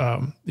response,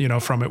 from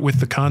it with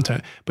the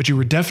content, but you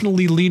were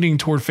definitely leaning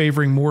toward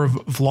favoring more of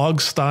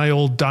vlog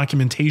style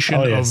documentation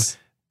of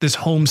this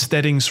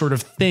homesteading sort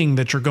of thing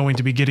that you're going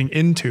to be getting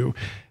into.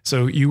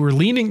 So you were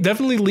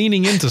definitely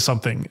leaning into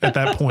something at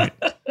that point.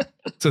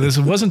 So this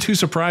wasn't too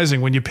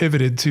surprising when you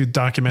pivoted to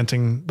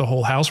documenting the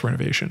whole house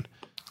renovation.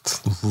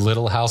 It's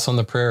Little House on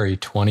the Prairie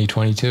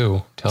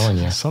 2022, telling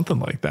you. Something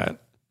like that.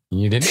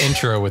 You did an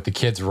intro with the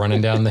kids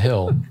running down the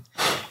hill.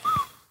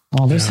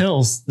 Oh, there's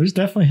hills. There's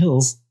definitely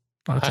hills.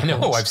 I know.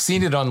 Hills. I've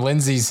seen it on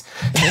Lindsay's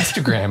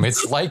Instagram.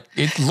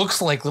 It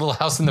looks like Little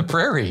House in the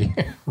Prairie.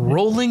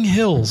 Rolling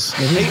hills.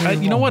 Hey,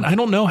 you know what? I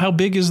don't know how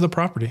big is the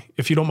property,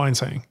 if you don't mind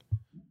saying.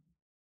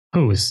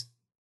 Whose?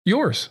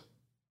 Yours.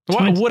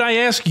 Would I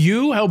ask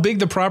you how big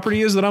the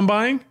property is that I'm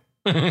buying?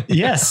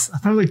 Yes. I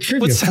thought like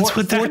trivia.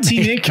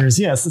 14 acres.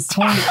 Yes. It's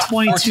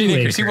 22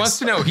 acres. He wants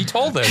to know. He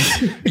told us.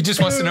 He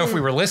just wants to know if we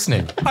were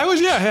listening.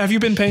 Have you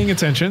been paying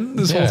attention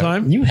this whole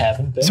time? You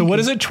haven't been. So what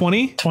is it?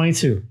 20?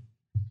 22.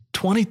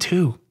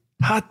 22.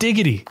 Hot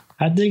diggity.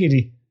 Hot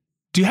diggity.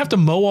 Do you have to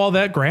mow all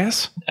that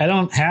grass? I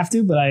don't have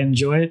to, but I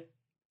enjoy it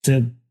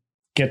to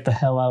get the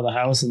hell out of the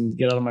house and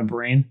get out of my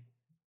brain.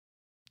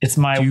 It's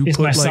my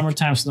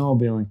summertime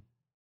snowmobiling.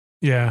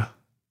 Yeah.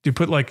 Do you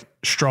put like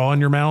straw in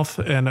your mouth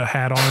and a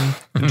hat on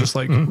and just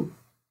like go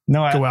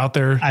out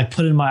there? I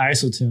put in my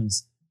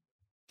isotunes.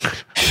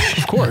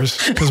 Of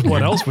course, because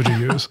what else would you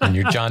use? And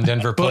your John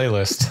Denver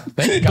playlist.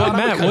 Thank God,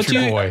 Matt,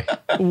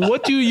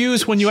 what do you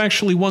use when you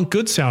actually want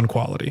good sound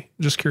quality?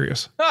 Just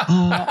curious.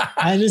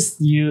 I just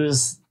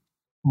use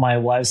my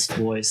wife's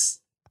voice.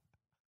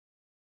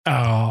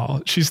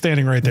 Oh, she's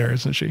standing right there,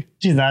 isn't she?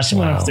 She's not. She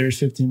went upstairs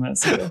 15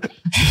 minutes ago.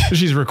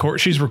 She's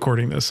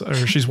recording this,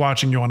 or she's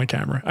watching you on a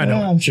camera. I know.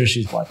 I'm sure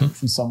she's watching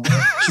from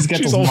somewhere. She's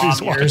got those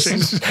mop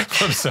ears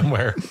from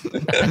somewhere.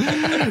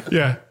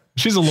 Yeah,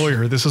 she's a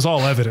lawyer. This is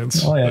all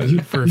evidence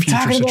for a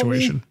future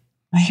situation.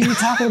 I hear you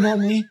talking about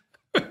me.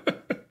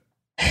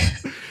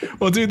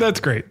 Well, dude, that's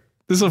great.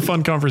 This is a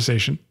fun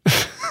conversation.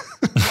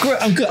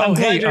 I'm good.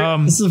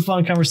 This is a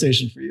fun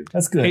conversation for you.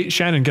 That's good. Hey,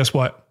 Shannon, guess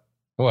what?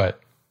 What?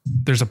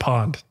 There's a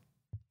pond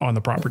on the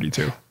property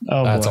too.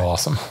 Oh, that's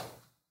awesome.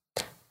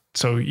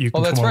 So you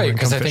can. Well, that's right.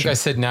 Because I think I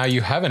said now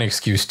you have an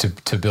excuse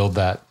to build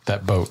that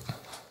boat.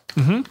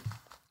 Mm-hmm.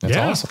 That's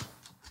awesome.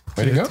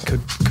 Way to go.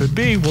 Could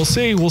be. We'll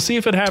see. We'll see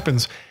if it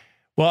happens.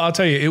 Well, I'll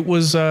tell you, it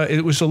was a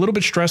little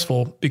bit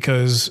stressful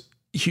because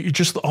you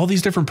just all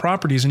these different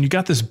properties, and you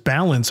got this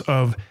balance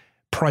of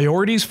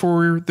priorities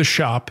for the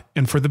shop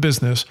and for the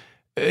business,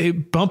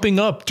 bumping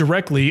up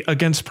directly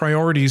against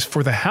priorities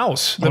for the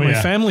house that my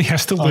family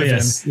has to live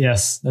in.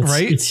 Yes.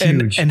 Right. It's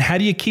huge. And how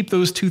do you keep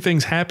those two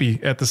things happy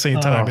at the same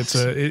time?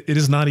 It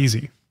is not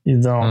easy.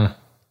 You don't.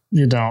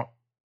 You got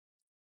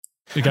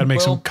to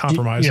make some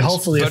compromises. You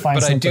hopefully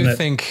find something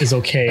that is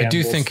okay. I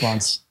do think.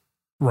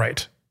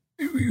 Right.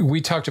 We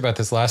talked about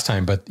this last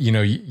time, but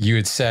you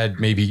had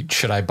said maybe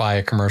should I buy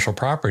a commercial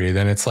property?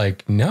 Then it's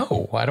like,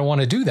 no, I don't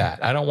want to do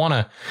that. I don't want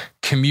to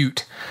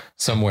commute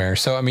somewhere.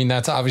 So, I mean,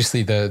 that's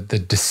obviously the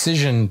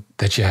decision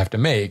that you have to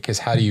make is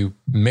how do you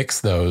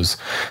mix those?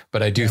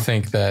 But I do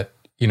think that,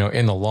 you know,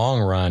 in the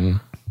long run,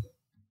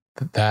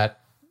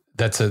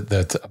 that's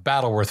a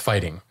battle worth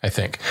fighting, I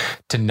think,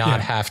 to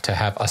not have to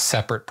have a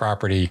separate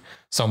property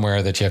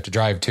somewhere that you have to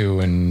drive to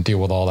and deal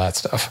with all that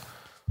stuff.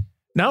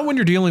 Now, when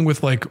you're dealing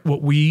with like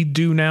what we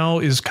do now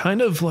is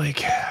kind of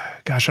like,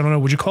 gosh, I don't know,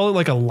 would you call it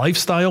like a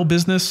lifestyle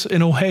business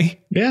in a way?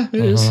 Yeah,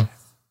 it is.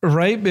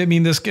 Right. I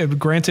mean, this,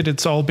 granted,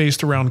 it's all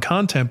based around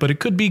content, but it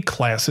could be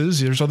classes.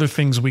 There's other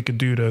things we could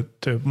do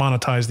to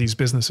monetize these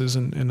businesses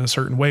in a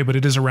certain way, but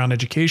it is around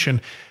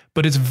education.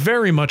 But it's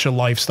very much a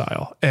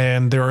lifestyle.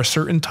 And there are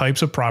certain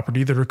types of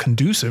property that are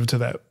conducive to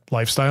that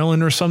lifestyle,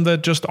 and there are some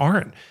that just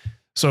aren't.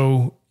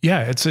 So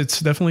yeah, it's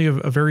definitely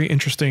a very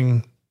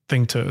interesting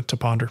thing to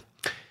ponder.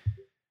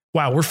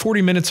 Wow, we're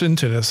 40 minutes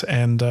into this,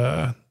 and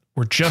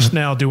we're just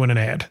now doing an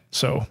ad.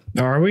 So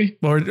are we?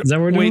 Or, is that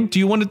what we're doing? Do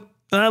you want to?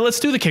 Let's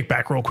do the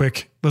kickback real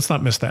quick. Let's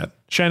not miss that.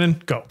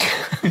 Shannon, go.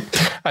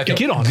 I think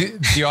get on.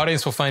 The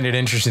audience will find it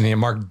interesting that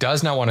Mark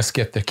does not want to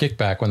skip the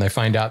kickback when they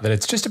find out that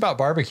it's just about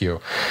barbecue.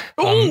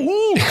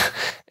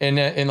 In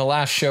the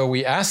last show,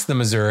 we asked the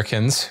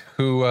Missouricans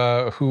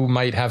who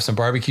might have some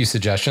barbecue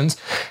suggestions,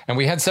 and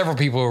we had several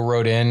people who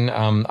wrote in.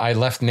 I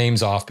left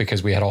names off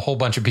because we had a whole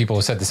bunch of people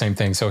who said the same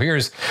thing. So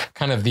here's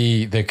kind of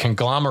the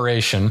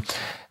conglomeration.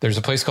 There's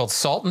a place called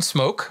Salt and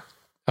Smoke,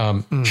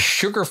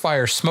 Sugar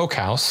Fire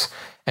Smokehouse,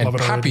 and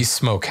Pappy's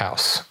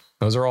Smokehouse.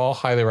 Those are all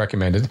highly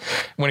recommended.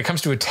 When it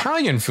comes to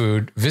Italian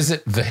food,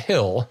 visit The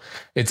Hill.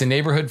 It's a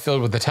neighborhood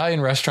filled with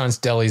Italian restaurants,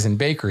 delis, and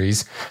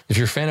bakeries. If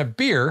you're a fan of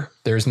beer,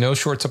 there's no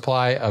short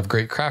supply of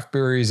great craft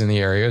breweries in the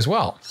area as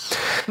well.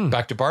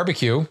 Back to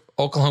barbecue,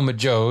 Oklahoma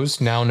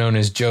Joe's, now known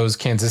as Joe's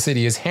Kansas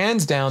City, is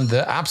hands down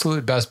the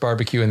absolute best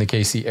barbecue in the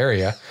KC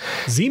area.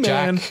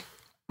 Z-Man.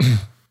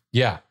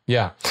 Yeah,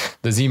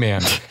 the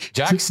Z-Man.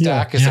 Jack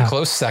Stack is a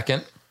close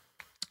second.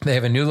 They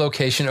have a new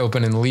location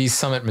open in Lee's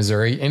Summit,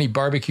 Missouri. Any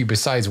barbecue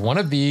besides one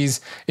of these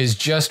is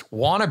just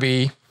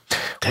wannabe.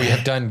 We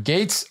have done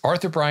Gates,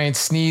 Arthur Bryant,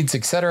 Sneed's,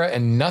 etc.,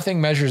 and nothing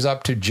measures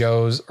up to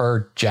Joe's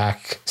or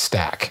Jack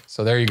Stack.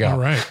 So there you go. All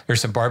right. There's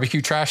some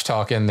barbecue trash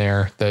talk in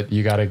there that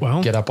you got to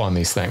get up on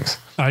these things.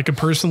 I could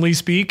personally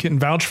speak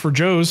and vouch for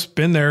Joe's.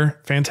 Been there.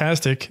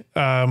 Fantastic.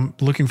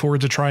 Looking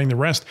forward to trying the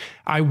rest.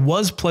 I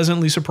was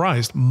pleasantly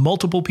surprised.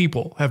 Multiple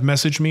people have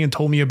messaged me and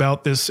told me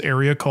about this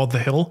area called The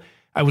Hill.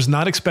 I was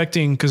not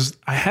expecting, because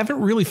I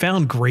haven't really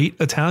found great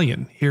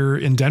Italian here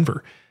in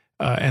Denver.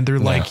 And they're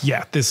like,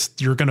 yeah, this,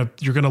 you're going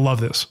to love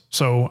this.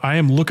 So I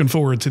am looking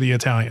forward to the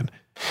Italian.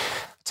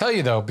 Tell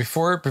you though,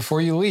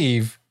 before you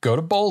leave, go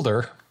to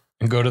Boulder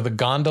and go to the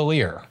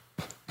Gondolier.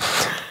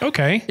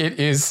 Okay. It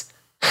is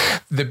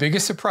the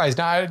biggest surprise.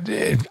 Now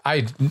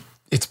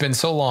it's been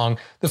so long.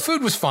 The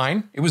food was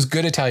fine. It was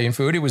good Italian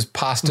food. It was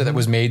pasta that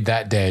was made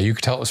that day. You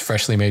could tell it was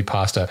freshly made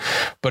pasta,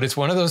 but it's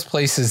one of those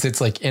places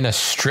that's like in a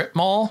strip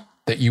mall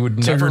that you would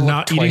never look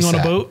not twice eating on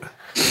at. a boat.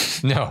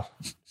 No.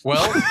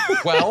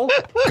 Well,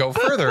 go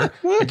further.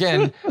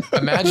 Again,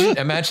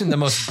 imagine the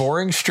most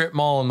boring strip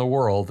mall in the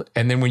world.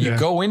 And then when you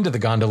go into the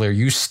Gondolier,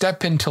 you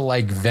step into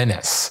like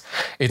Venice.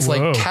 It's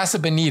like Casa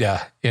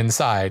Bonita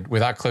inside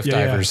without cliff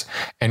divers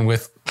and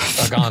with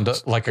a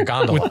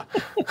gondola.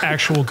 With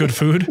actual good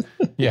food.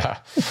 Yeah.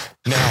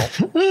 Now,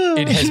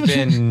 it has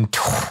been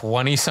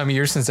 20 some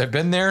years since I've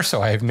been there,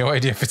 so I have no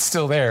idea if it's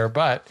still there,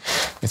 but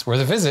it's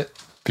worth a visit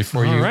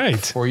before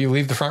you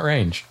leave the Front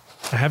Range.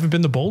 I haven't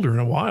been to Boulder in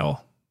a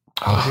while.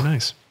 That'd be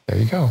nice. There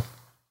you go.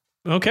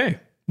 Okay.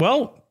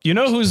 Well, you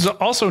know who's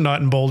also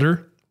not in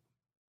Boulder?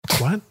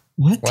 What?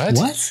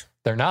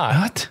 They're not.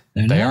 What?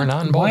 They are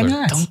not in Boulder. Why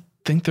not? Don't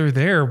think they're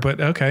there, but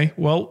okay.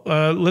 Well,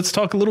 let's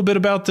talk a little bit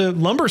about the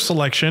lumber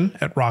selection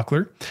at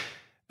Rockler.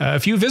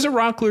 If you visit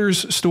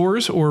Rockler's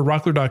stores or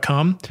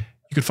rockler.com,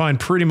 you could find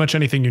pretty much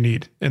anything you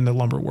need in the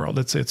lumber world.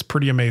 It's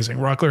pretty amazing.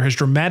 Rockler has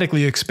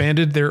dramatically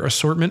expanded their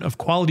assortment of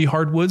quality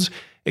hardwoods,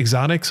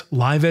 exotics,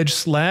 live edge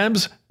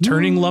slabs,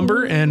 turning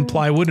lumber, and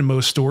plywood in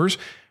most stores.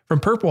 From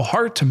Purple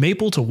Heart to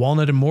maple to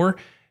walnut and more,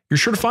 you're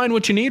sure to find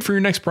what you need for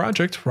your next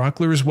project.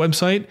 Rockler's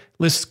website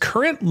lists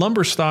current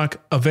lumber stock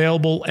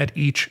available at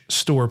each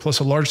store, plus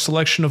a large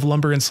selection of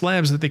lumber and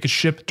slabs that they could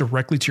ship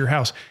directly to your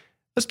house.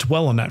 Let's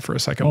dwell on that for a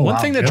second.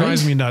 One thing that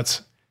drives me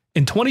nuts,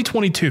 in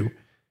 2022,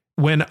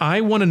 when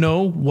I want to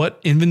know what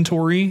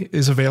inventory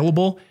is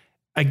available,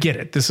 I get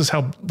it. This is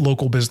how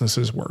local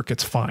businesses work.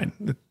 It's fine.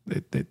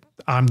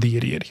 I'm the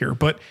idiot here,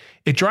 but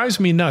it drives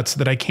me nuts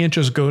that I can't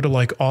just go to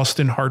like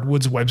Austin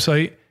Hardwood's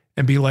website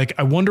and be like,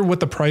 I wonder what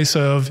the price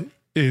of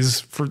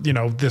is for,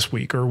 this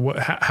week, or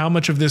how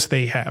much of this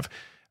they have,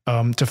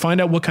 to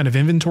find out what kind of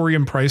inventory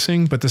and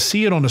pricing, but to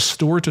see it on a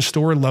store to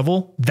store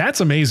level,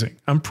 that's amazing.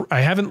 I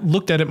haven't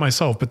looked at it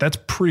myself, but that's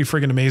pretty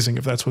friggin' amazing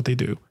if that's what they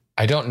do.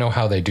 I don't know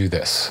how they do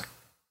this.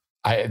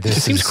 It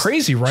seems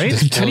crazy, right?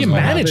 How do you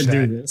manage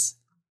that?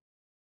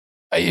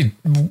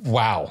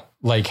 Wow.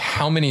 Like,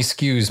 how many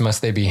SKUs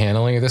must they be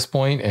handling at this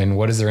point? And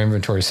what does their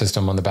inventory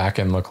system on the back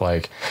end look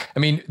like? I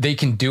mean, they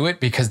can do it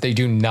because they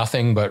do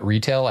nothing but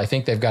retail. I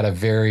think they've got a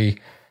very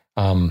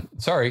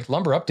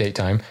lumber update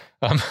time.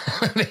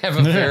 They have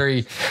a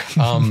very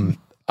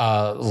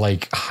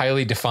like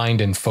highly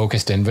defined and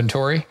focused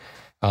inventory.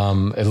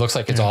 It looks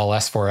like it's all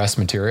S4S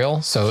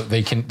material, so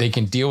they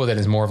can deal with it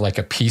as more of like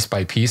a piece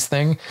by piece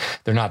thing.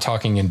 They're not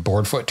talking in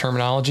board foot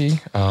terminology.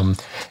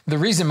 The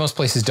reason most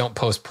places don't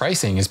post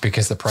pricing is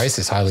because the price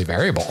is highly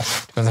variable.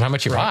 Depends on how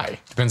much you buy.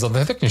 Depends on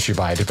the thickness you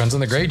buy. Depends on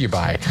the grade you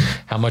buy.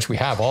 How much we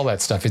have. All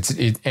that stuff.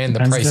 And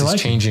the price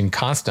is changing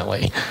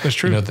constantly. That's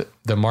true.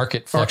 The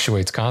market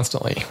fluctuates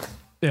constantly.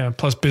 Yeah.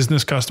 Plus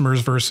business customers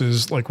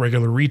versus like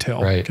regular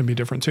retail can be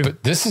different too.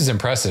 But this is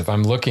impressive.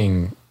 I'm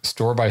looking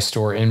store by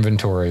store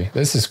inventory.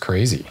 This is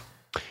crazy.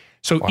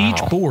 So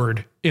each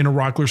board in a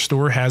Rockler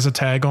store has a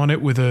tag on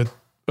it with a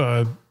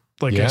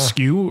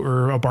SKU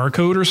or a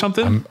barcode or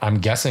something. I'm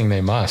guessing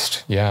they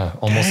must. Yeah.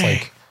 Almost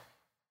like,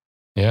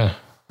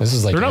 this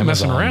is like they're not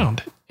messing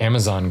around.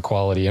 Amazon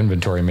quality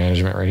inventory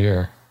management right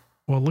here.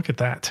 Well, look at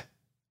that.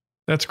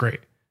 That's great.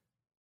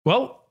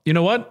 Well, you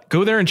know what?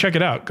 Go there and check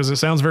it out because it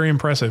sounds very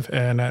impressive.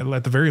 And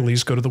at the very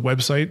least, go to the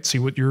website, see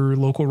what your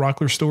local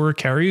Rockler store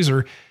carries,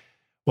 or,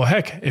 well,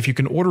 heck, if you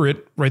can order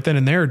it right then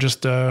and there,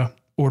 just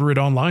order it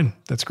online.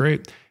 That's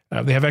great.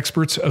 They have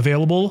experts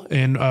available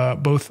in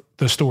both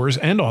the stores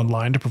and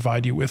online to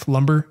provide you with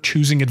lumber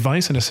choosing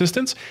advice and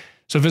assistance.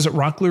 So visit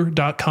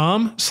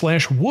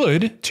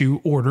rockler.com/wood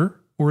to order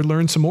or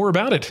learn some more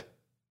about it.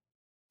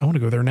 I want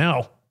to go there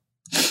now.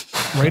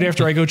 Right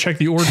after I go check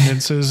the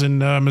ordinances in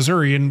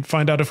Missouri and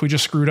find out if we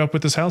just screwed up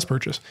with this house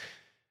purchase.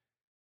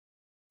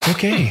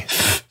 Okay.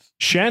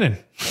 Shannon,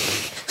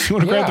 you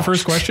want to grab the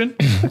first question?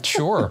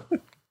 Sure.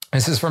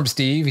 This is from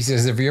Steve. He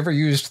says, have you ever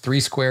used 3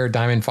 square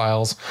diamond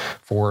files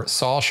for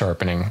saw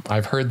sharpening?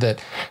 I've heard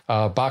that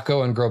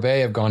Bahco and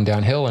Grobet have gone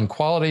downhill in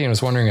quality and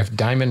was wondering if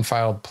diamond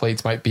filed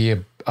plates might be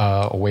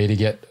a way to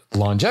get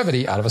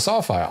longevity out of a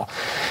saw file.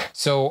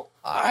 So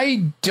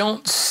I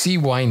don't see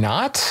why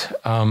not.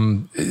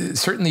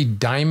 Certainly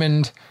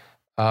diamond,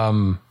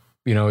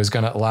 is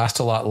going to last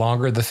a lot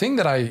longer. The thing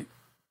that I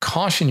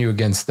caution you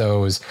against,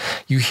 though, is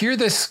you hear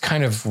this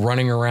kind of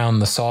running around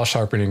the saw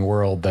sharpening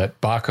world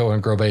that Bahco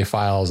and Grobet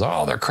files,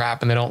 they're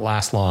crap and they don't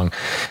last long.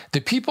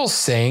 The people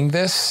saying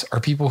this are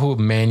people who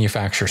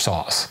manufacture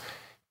saws,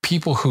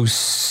 people who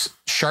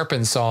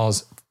sharpen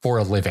saws for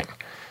a living.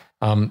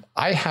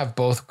 I have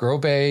both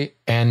Grobet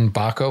and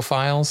Bahco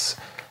files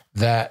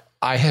that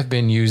I have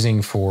been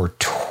using for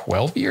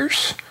 12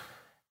 years,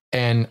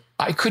 and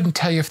I couldn't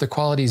tell you if the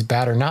quality is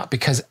bad or not,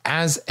 because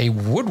as a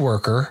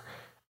woodworker,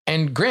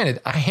 and granted,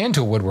 I hand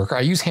tool woodworker, I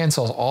use hand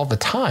saws all the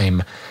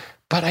time,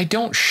 but I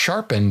don't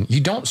sharpen.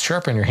 You don't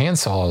sharpen your hand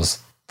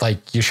saws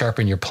like you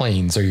sharpen your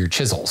planes or your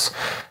chisels.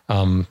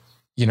 I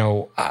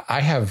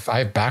have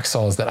back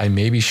saws that I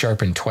maybe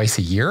sharpen twice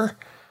a year.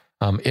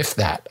 If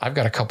that. I've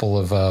got a couple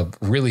of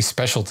really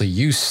specialty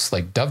use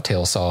like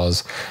dovetail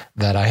saws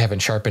that I haven't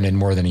sharpened in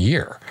more than a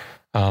year.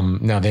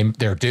 Now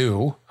they're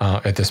due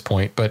at this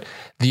point, but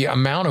the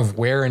amount of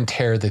wear and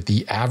tear that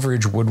the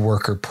average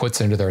woodworker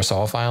puts into their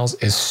saw files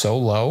is so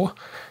low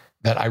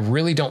that I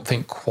really don't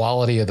think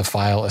quality of the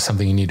file is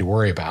something you need to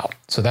worry about.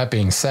 So that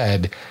being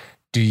said,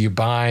 do you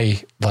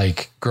buy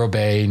like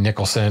Grobet,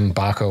 Nicholson,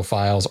 Bahco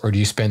files, or do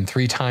you spend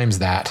 3 times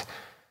that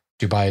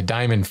to buy a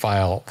diamond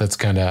file that's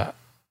going to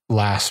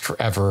last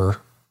forever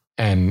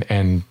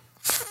and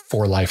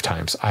for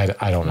lifetimes? I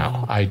don't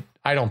know.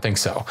 I don't think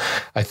so.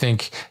 I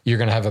think you're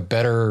going to have a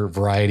better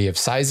variety of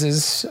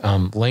sizes,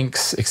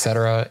 lengths,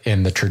 etc.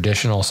 in the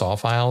traditional saw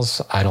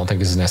files. I don't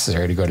think it's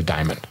necessary to go to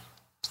diamond.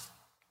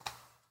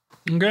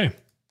 Okay.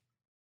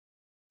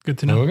 Good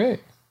to know. Okay.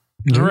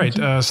 All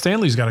right.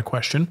 Stanley's got a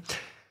question.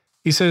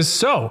 He says,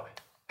 so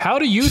how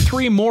do you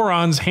 3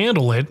 morons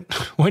handle it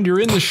when you're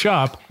in the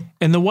shop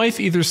and the wife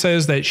either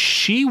says that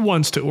she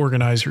wants to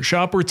organize your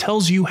shop or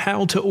tells you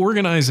how to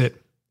organize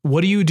it?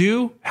 What do you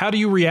do? How do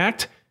you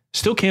react?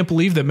 Still can't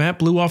believe that Matt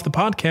blew off the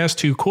podcast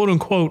to quote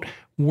unquote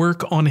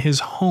work on his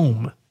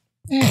home.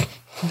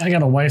 I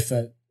got a wife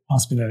that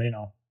wants me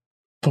to,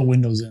 put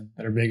windows in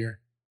that are bigger.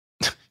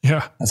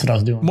 Yeah. That's what I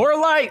was doing. More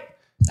light.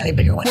 I need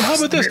bigger windows. Well,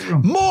 how about this?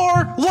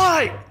 More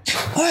light.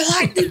 More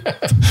light.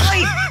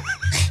 Light.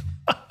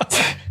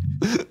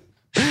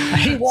 I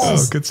hate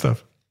walls. Oh, good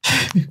stuff.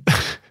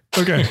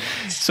 Okay.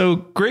 So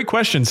great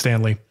question,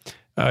 Stanley.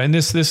 And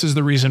this is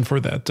the reason for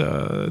that,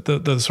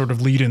 the sort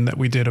of lead-in that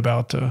we did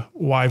about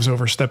wives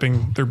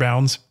overstepping their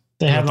bounds.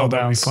 They have no bounds.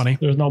 That would be funny.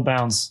 There's no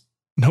bounds.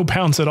 No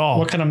bounds at all.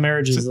 What kind of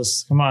marriage is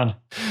this? Come on.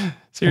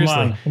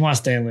 Seriously. Come on,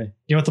 Stanley.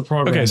 Get with the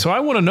program. Okay, so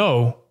I want to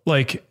know,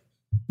 like,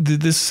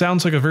 this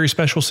sounds like a very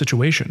special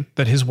situation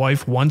that his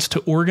wife wants to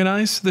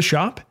organize the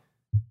shop,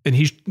 and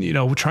he's,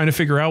 trying to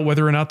figure out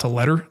whether or not to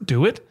let her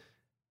do it.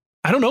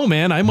 I don't know,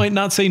 man. I might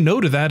not say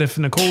no to that if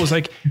Nicole was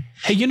like,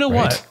 hey, you know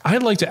what?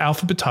 I'd like to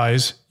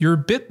alphabetize your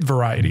bit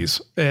varieties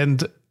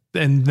and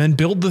then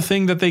build the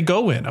thing that they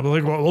go in. I'm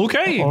like, well,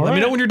 okay. Let me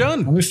know when you're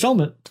done. Let me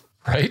film it.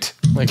 Right?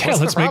 Like, yeah,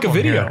 let's make a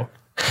video.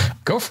 Here?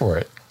 Go for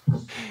it.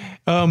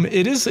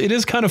 It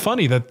is kind of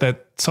funny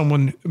that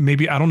someone,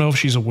 maybe, I don't know if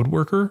she's a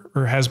woodworker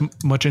or has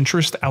much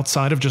interest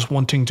outside of just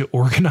wanting to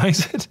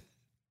organize it.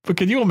 But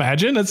can you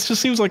imagine? That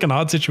just seems like an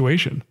odd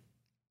situation.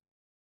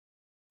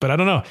 But I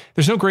don't know.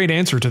 There's no great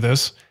answer to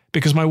this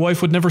because my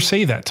wife would never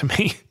say that to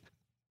me.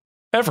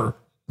 Ever.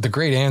 The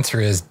great answer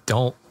is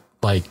don't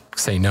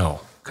say no,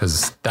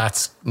 because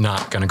that's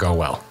not going to go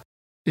well.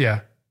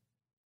 Yeah.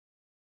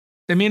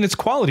 I mean, it's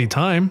quality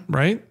time,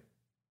 right?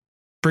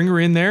 Bring her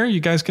in there. You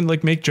guys can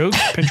make jokes,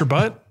 pinch her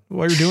butt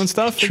while you're doing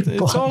stuff.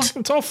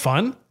 It's all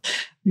fun.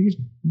 You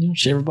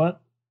shave her butt.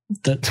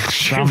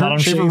 Shave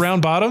her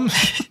round bottom.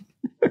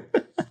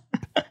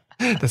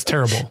 That's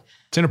terrible.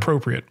 It's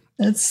inappropriate.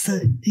 It's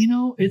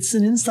it's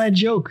an inside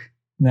joke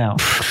now.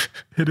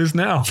 It is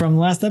now. From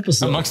last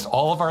episode. Amongst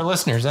all of our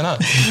listeners and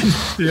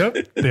us.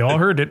 Yep. They all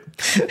heard it.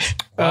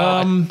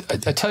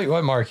 I tell you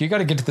what, Mark, you got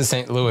to get to the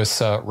St. Louis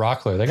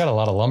Rockler. They got a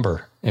lot of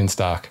lumber in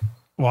stock.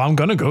 Well, I'm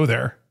going to go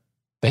there.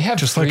 They have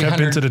just like I've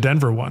been to the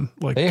Denver one.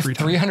 They have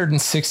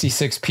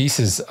 366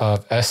 pieces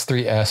of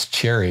S3S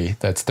cherry.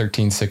 That's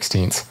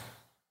 13/16.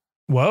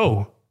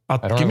 Whoa.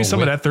 Give me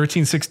some of that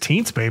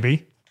 13/16,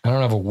 baby. I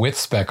don't have a width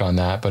spec on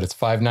that, but it's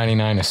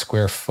 $5.99 a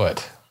square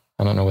foot.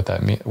 I don't know what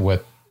that means.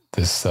 What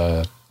this?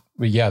 But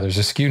yeah, there's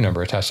a SKU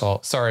number attached to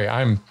all. Sorry,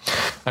 I'm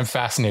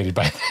fascinated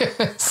by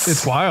this.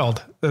 It's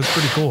wild. That's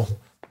pretty cool.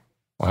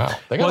 Wow.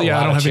 I don't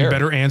have any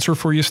better answer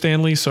for you,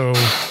 Stanley. So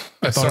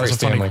I thought it was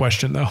a funny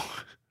question, though.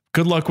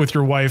 Good luck with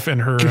your wife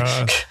and her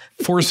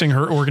forcing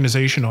her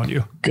organization on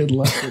you. Good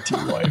luck with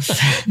your wife.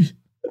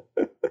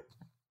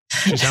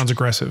 She sounds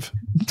aggressive.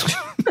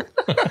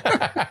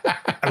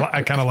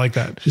 I kind of like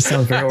that. She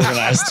sounds very organized.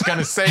 I was going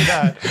to say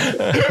that.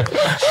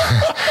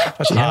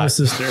 She has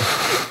a sister.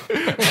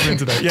 I'm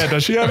into that. Yeah,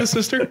 does she have a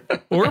sister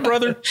or a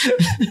brother?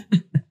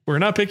 We're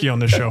not picky on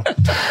this show.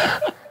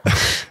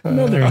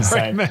 Another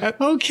insight. Right, Matt.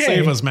 Okay.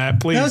 Save us,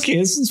 Matt, please. Okay,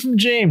 this is from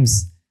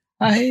James.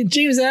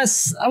 James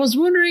asks, I was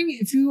wondering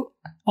if you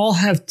all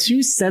have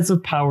two sets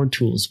of power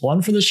tools,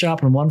 one for the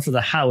shop and one for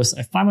the house.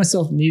 I find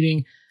myself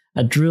needing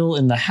a drill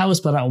in the house,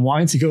 but I'm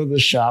wanting to go to the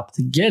shop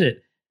to get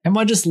it. Am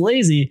I just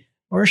lazy,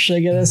 or should I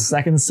get a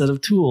second set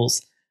of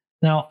tools?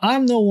 Now,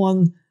 I'm not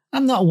one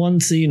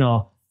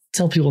to,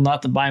 tell people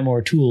not to buy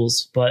more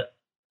tools, but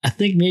I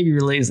think maybe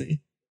you're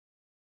lazy.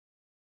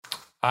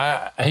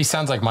 He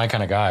sounds like my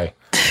kind of guy.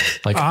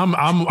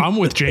 I'm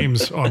with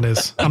James on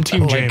this. I'm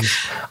team James.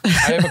 I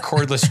have a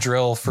cordless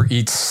drill for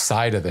each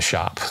side of the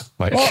shop.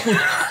 With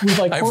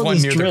I have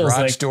one near the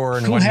garage door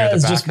and one near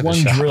the back of the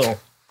shop. Drill?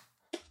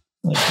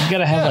 You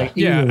gotta have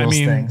 8 of those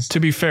things. To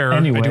be fair,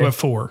 anyway, I do have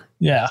 4.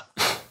 Yeah.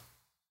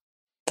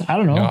 I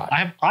don't know.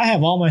 I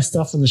have all my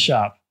stuff in the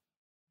shop.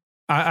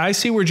 I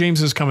see where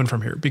James is coming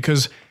from here,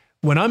 because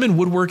when I'm in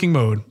woodworking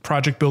mode,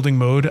 project building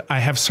mode, I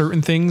have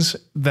certain things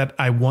that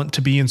I want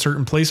to be in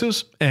certain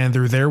places, and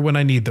they're there when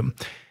I need them.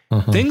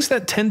 Mm-hmm. Things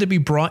that tend to be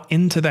brought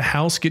into the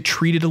house get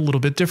treated a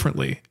little bit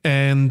differently.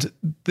 And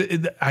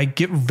I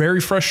get very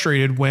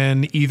frustrated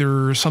when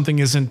either something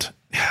isn't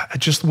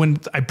just when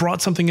I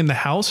brought something in the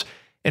house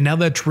and now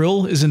that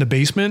drill is in the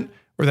basement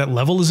or that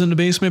level is in the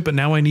basement, but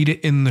now I need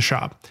it in the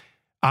shop.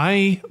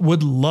 I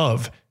would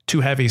love to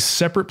have a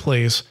separate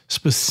place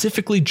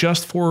specifically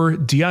just for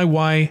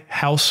DIY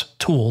house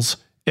tools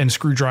and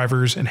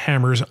screwdrivers and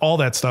hammers, all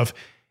that stuff.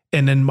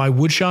 And then my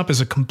wood shop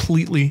is a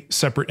completely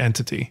separate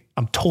entity.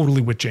 I'm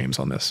totally with James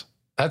on this.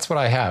 That's what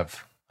I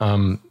have.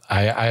 I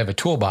have a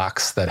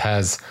toolbox that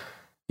has,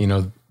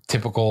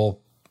 typical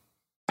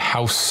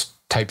house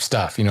type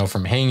stuff,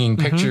 from hanging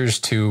pictures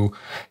to,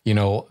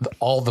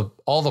 all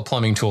the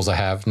plumbing tools I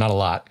have, not a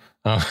lot.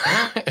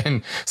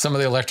 And some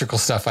of the electrical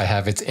stuff I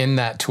have, it's in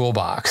that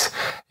toolbox,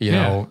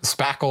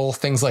 spackle,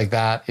 things like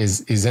that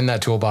is in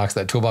that toolbox.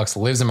 That toolbox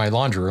lives in my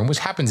laundry room, which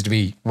happens to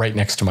be right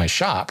next to my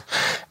shop,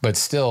 but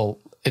still,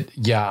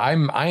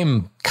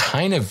 I'm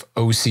kind of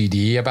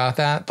OCD about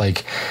that.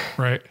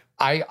 Right.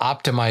 I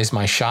optimized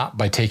my shop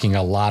by taking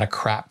a lot of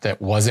crap that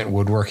wasn't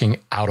woodworking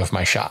out of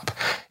my shop.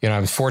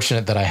 I'm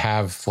fortunate that I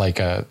have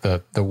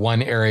the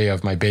one area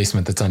of my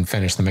basement that's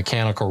unfinished. The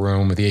mechanical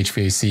room with the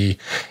HVAC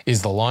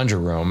is the laundry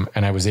room,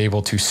 and I was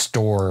able to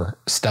store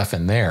stuff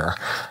in there.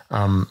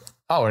 And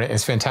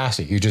it's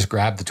fantastic. You just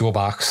grab the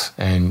toolbox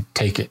and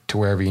take it to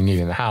wherever you need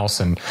in the house.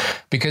 And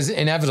because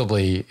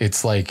inevitably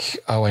it's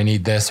I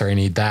need this or I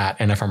need that.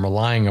 And if I'm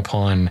relying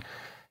upon,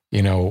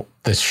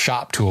 the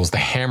shop tools, the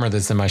hammer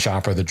that's in my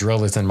shop or the drill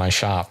that's in my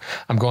shop,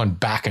 I'm going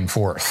back and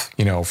forth,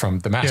 from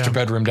the master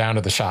bedroom down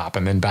to the shop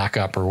and then back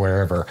up or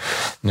wherever.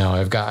 No,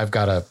 I've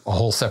got a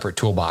whole separate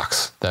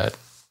toolbox that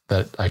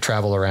I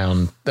travel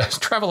around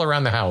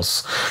the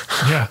house.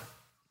 Yeah.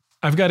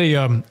 I've got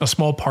a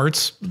small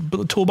parts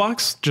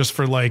toolbox just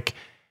for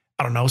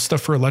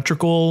stuff for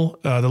electrical,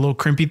 the little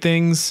crimpy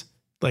things,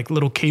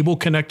 little cable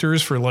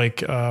connectors for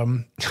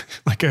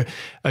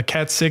a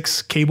Cat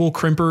 6 cable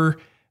crimper,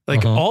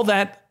 all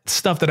that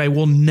stuff that I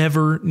will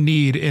never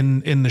need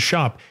in the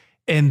shop.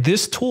 And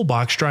this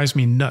toolbox drives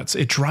me nuts.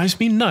 It drives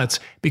me nuts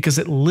because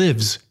it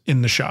lives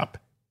in the shop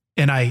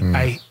and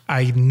I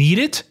need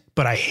it,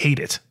 but I hate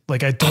it.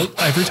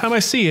 Every time I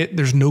see it,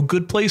 there's no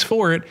good place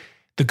for it.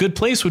 The good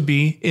place would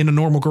be in a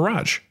normal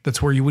garage.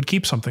 That's where you would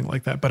keep something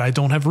like that. But I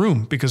don't have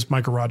room because my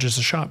garage is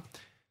a shop.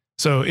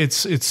 So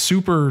it's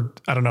super,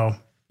 I don't know,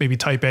 maybe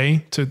type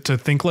A to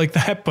think like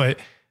that, but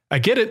I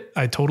get it.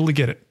 I totally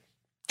get it.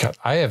 God,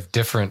 I have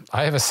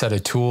a set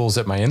of tools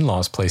at my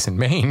in-laws' place in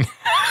Maine.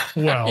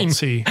 Well,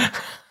 see,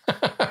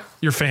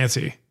 you're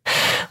fancy.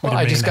 Well,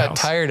 I just got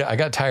tired. I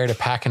got tired of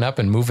packing up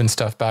and moving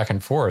stuff back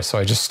and forth. So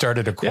I just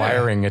started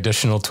acquiring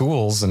additional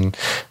tools and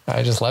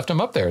I just left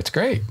them up there. It's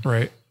great.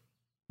 Right.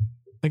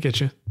 I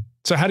get you.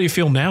 So how do you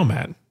feel now,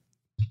 Matt?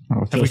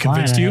 Have we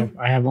convinced you?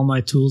 I have all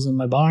my tools in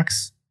my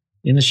box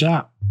in the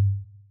shop.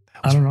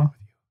 I don't know.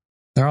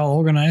 They're all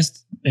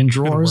organized in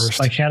drawers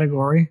by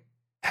category.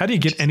 How do you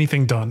get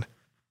anything done?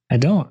 I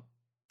don't.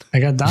 I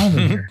got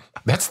Donovan here.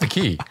 That's the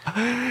key.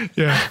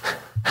 Yeah.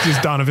 Does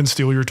Donovan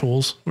steal your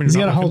tools? He's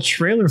got a whole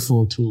trailer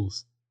full of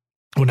tools.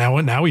 Well,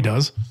 now he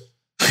does.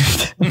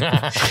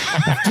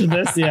 After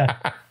this, yeah.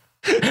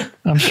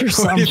 I'm sure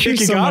some of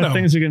the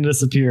things are going to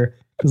disappear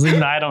because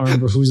even I don't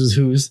remember whose is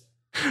whose.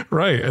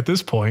 Right. At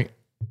this point,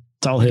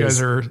 it's all his. You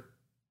guys are.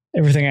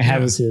 Everything I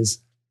have is his.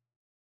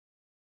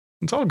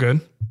 It's all good.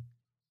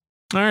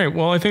 All right.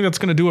 Well, I think that's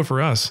going to do it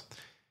for us.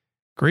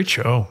 Great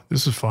show.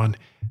 This is fun.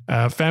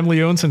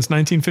 Family owned since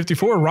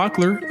 1954,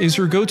 Rockler is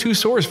your go-to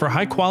source for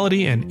high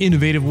quality and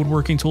innovative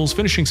woodworking tools,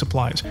 finishing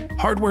supplies,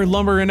 hardware,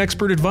 lumber, and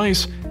expert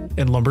advice.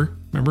 And lumber,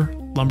 remember?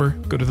 Lumber,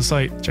 go to the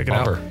site, check it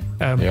out.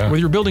 Whether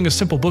you're building a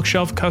simple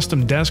bookshelf,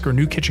 custom desk, or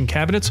new kitchen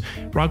cabinets,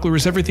 Rockler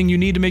is everything you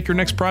need to make your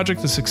next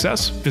project a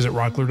success. Visit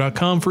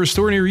rockler.com for a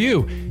store near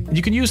you. And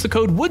you can use the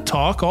code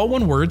WOODTALK, all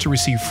one word, to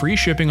receive free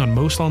shipping on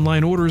most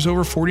online orders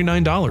over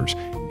 $49.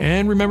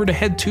 And remember to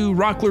head to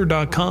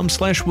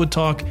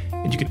rockler.com/woodtalk,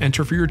 and you can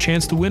enter for your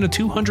chance to win a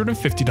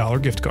 $250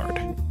 gift card.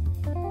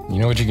 You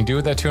know what you can do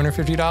with that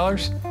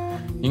 $250?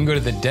 You can go to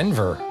the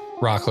Denver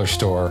Rockler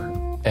store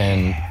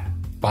and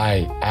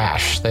buy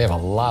ash. They have a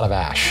lot of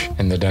ash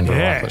in the Denver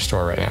Rockler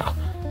store right now.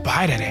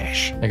 Buy that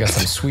ash. They got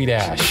some sweet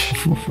ash.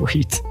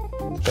 Sweet.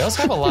 They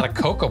also have a lot of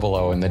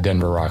Cocobolo in the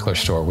Denver Rockler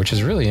store, which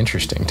is really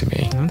interesting to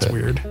me. That's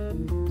weird.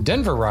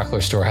 Denver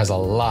Rockler store has a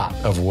lot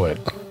of wood.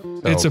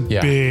 So, it's a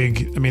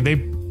big, I mean, they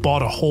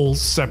bought a whole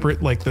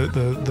separate, like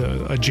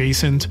the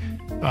adjacent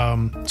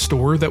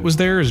store that was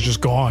there is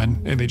just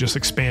gone, and they just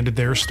expanded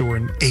their store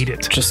and ate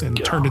it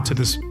turned it to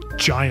this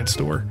giant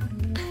store.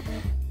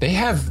 They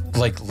have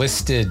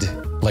listed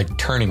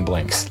turning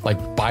blanks,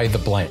 by the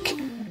blank.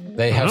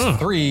 They have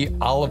 3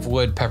 olive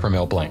wood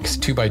peppermill blanks,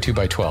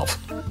 2x2x12.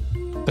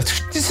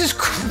 This is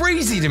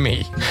crazy to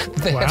me.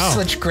 They have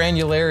such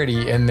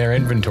granularity in their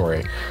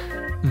inventory.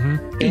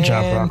 Mm-hmm. Good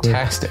job, Rockler.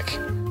 Fantastic.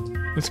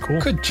 That's cool.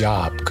 Good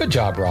job,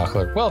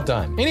 Rockler. Well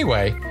done.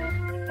 Anyway,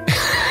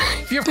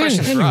 if you have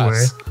questions for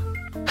us,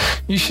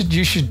 you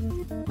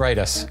should write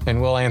us,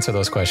 and we'll answer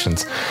those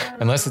questions.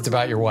 Unless it's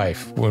about your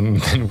wife,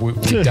 then we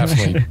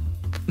definitely.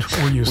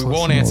 We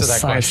won't answer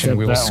that question.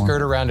 We will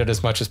skirt around it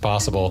as much as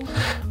possible,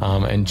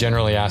 and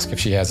generally ask if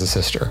she has a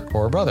sister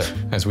or a brother,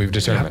 as we've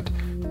determined.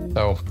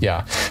 So,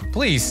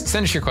 please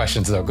send us your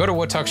questions, though. Go to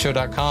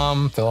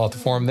woodtalkshow.com, fill out the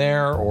form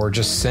there, or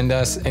just send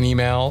us an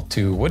email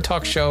to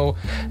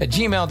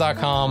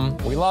woodtalkshow@gmail.com.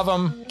 We love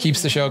them.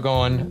 Keeps the show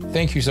going.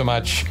 Thank you so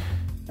much.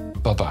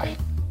 Bye-bye.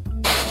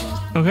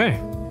 Okay.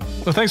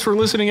 Well, thanks for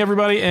listening,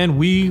 everybody, and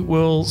we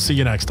will see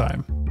you next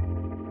time.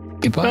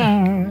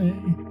 Goodbye.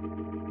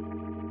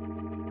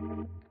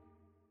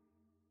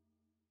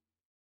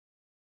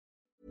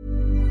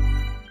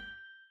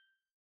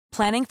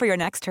 Planning for your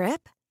next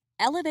trip?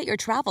 Elevate your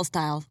travel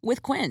style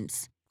with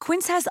Quince.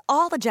 Quince has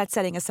all the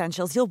jet-setting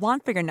essentials you'll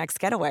want for your next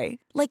getaway,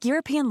 like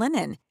European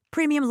linen,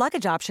 premium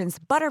luggage options,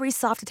 buttery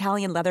soft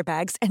Italian leather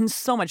bags, and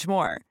so much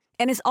more.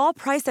 And is all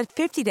priced at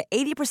 50 to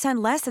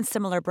 80% less than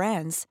similar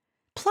brands.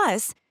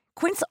 Plus,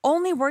 Quince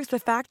only works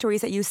with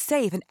factories that use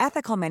safe and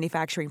ethical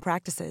manufacturing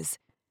practices.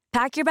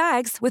 Pack your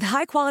bags with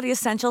high-quality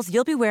essentials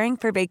you'll be wearing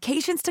for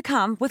vacations to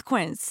come with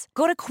Quince.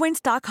 Go to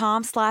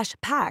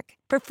quince.com/pack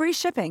for free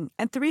shipping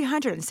and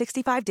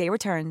 365-day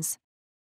returns.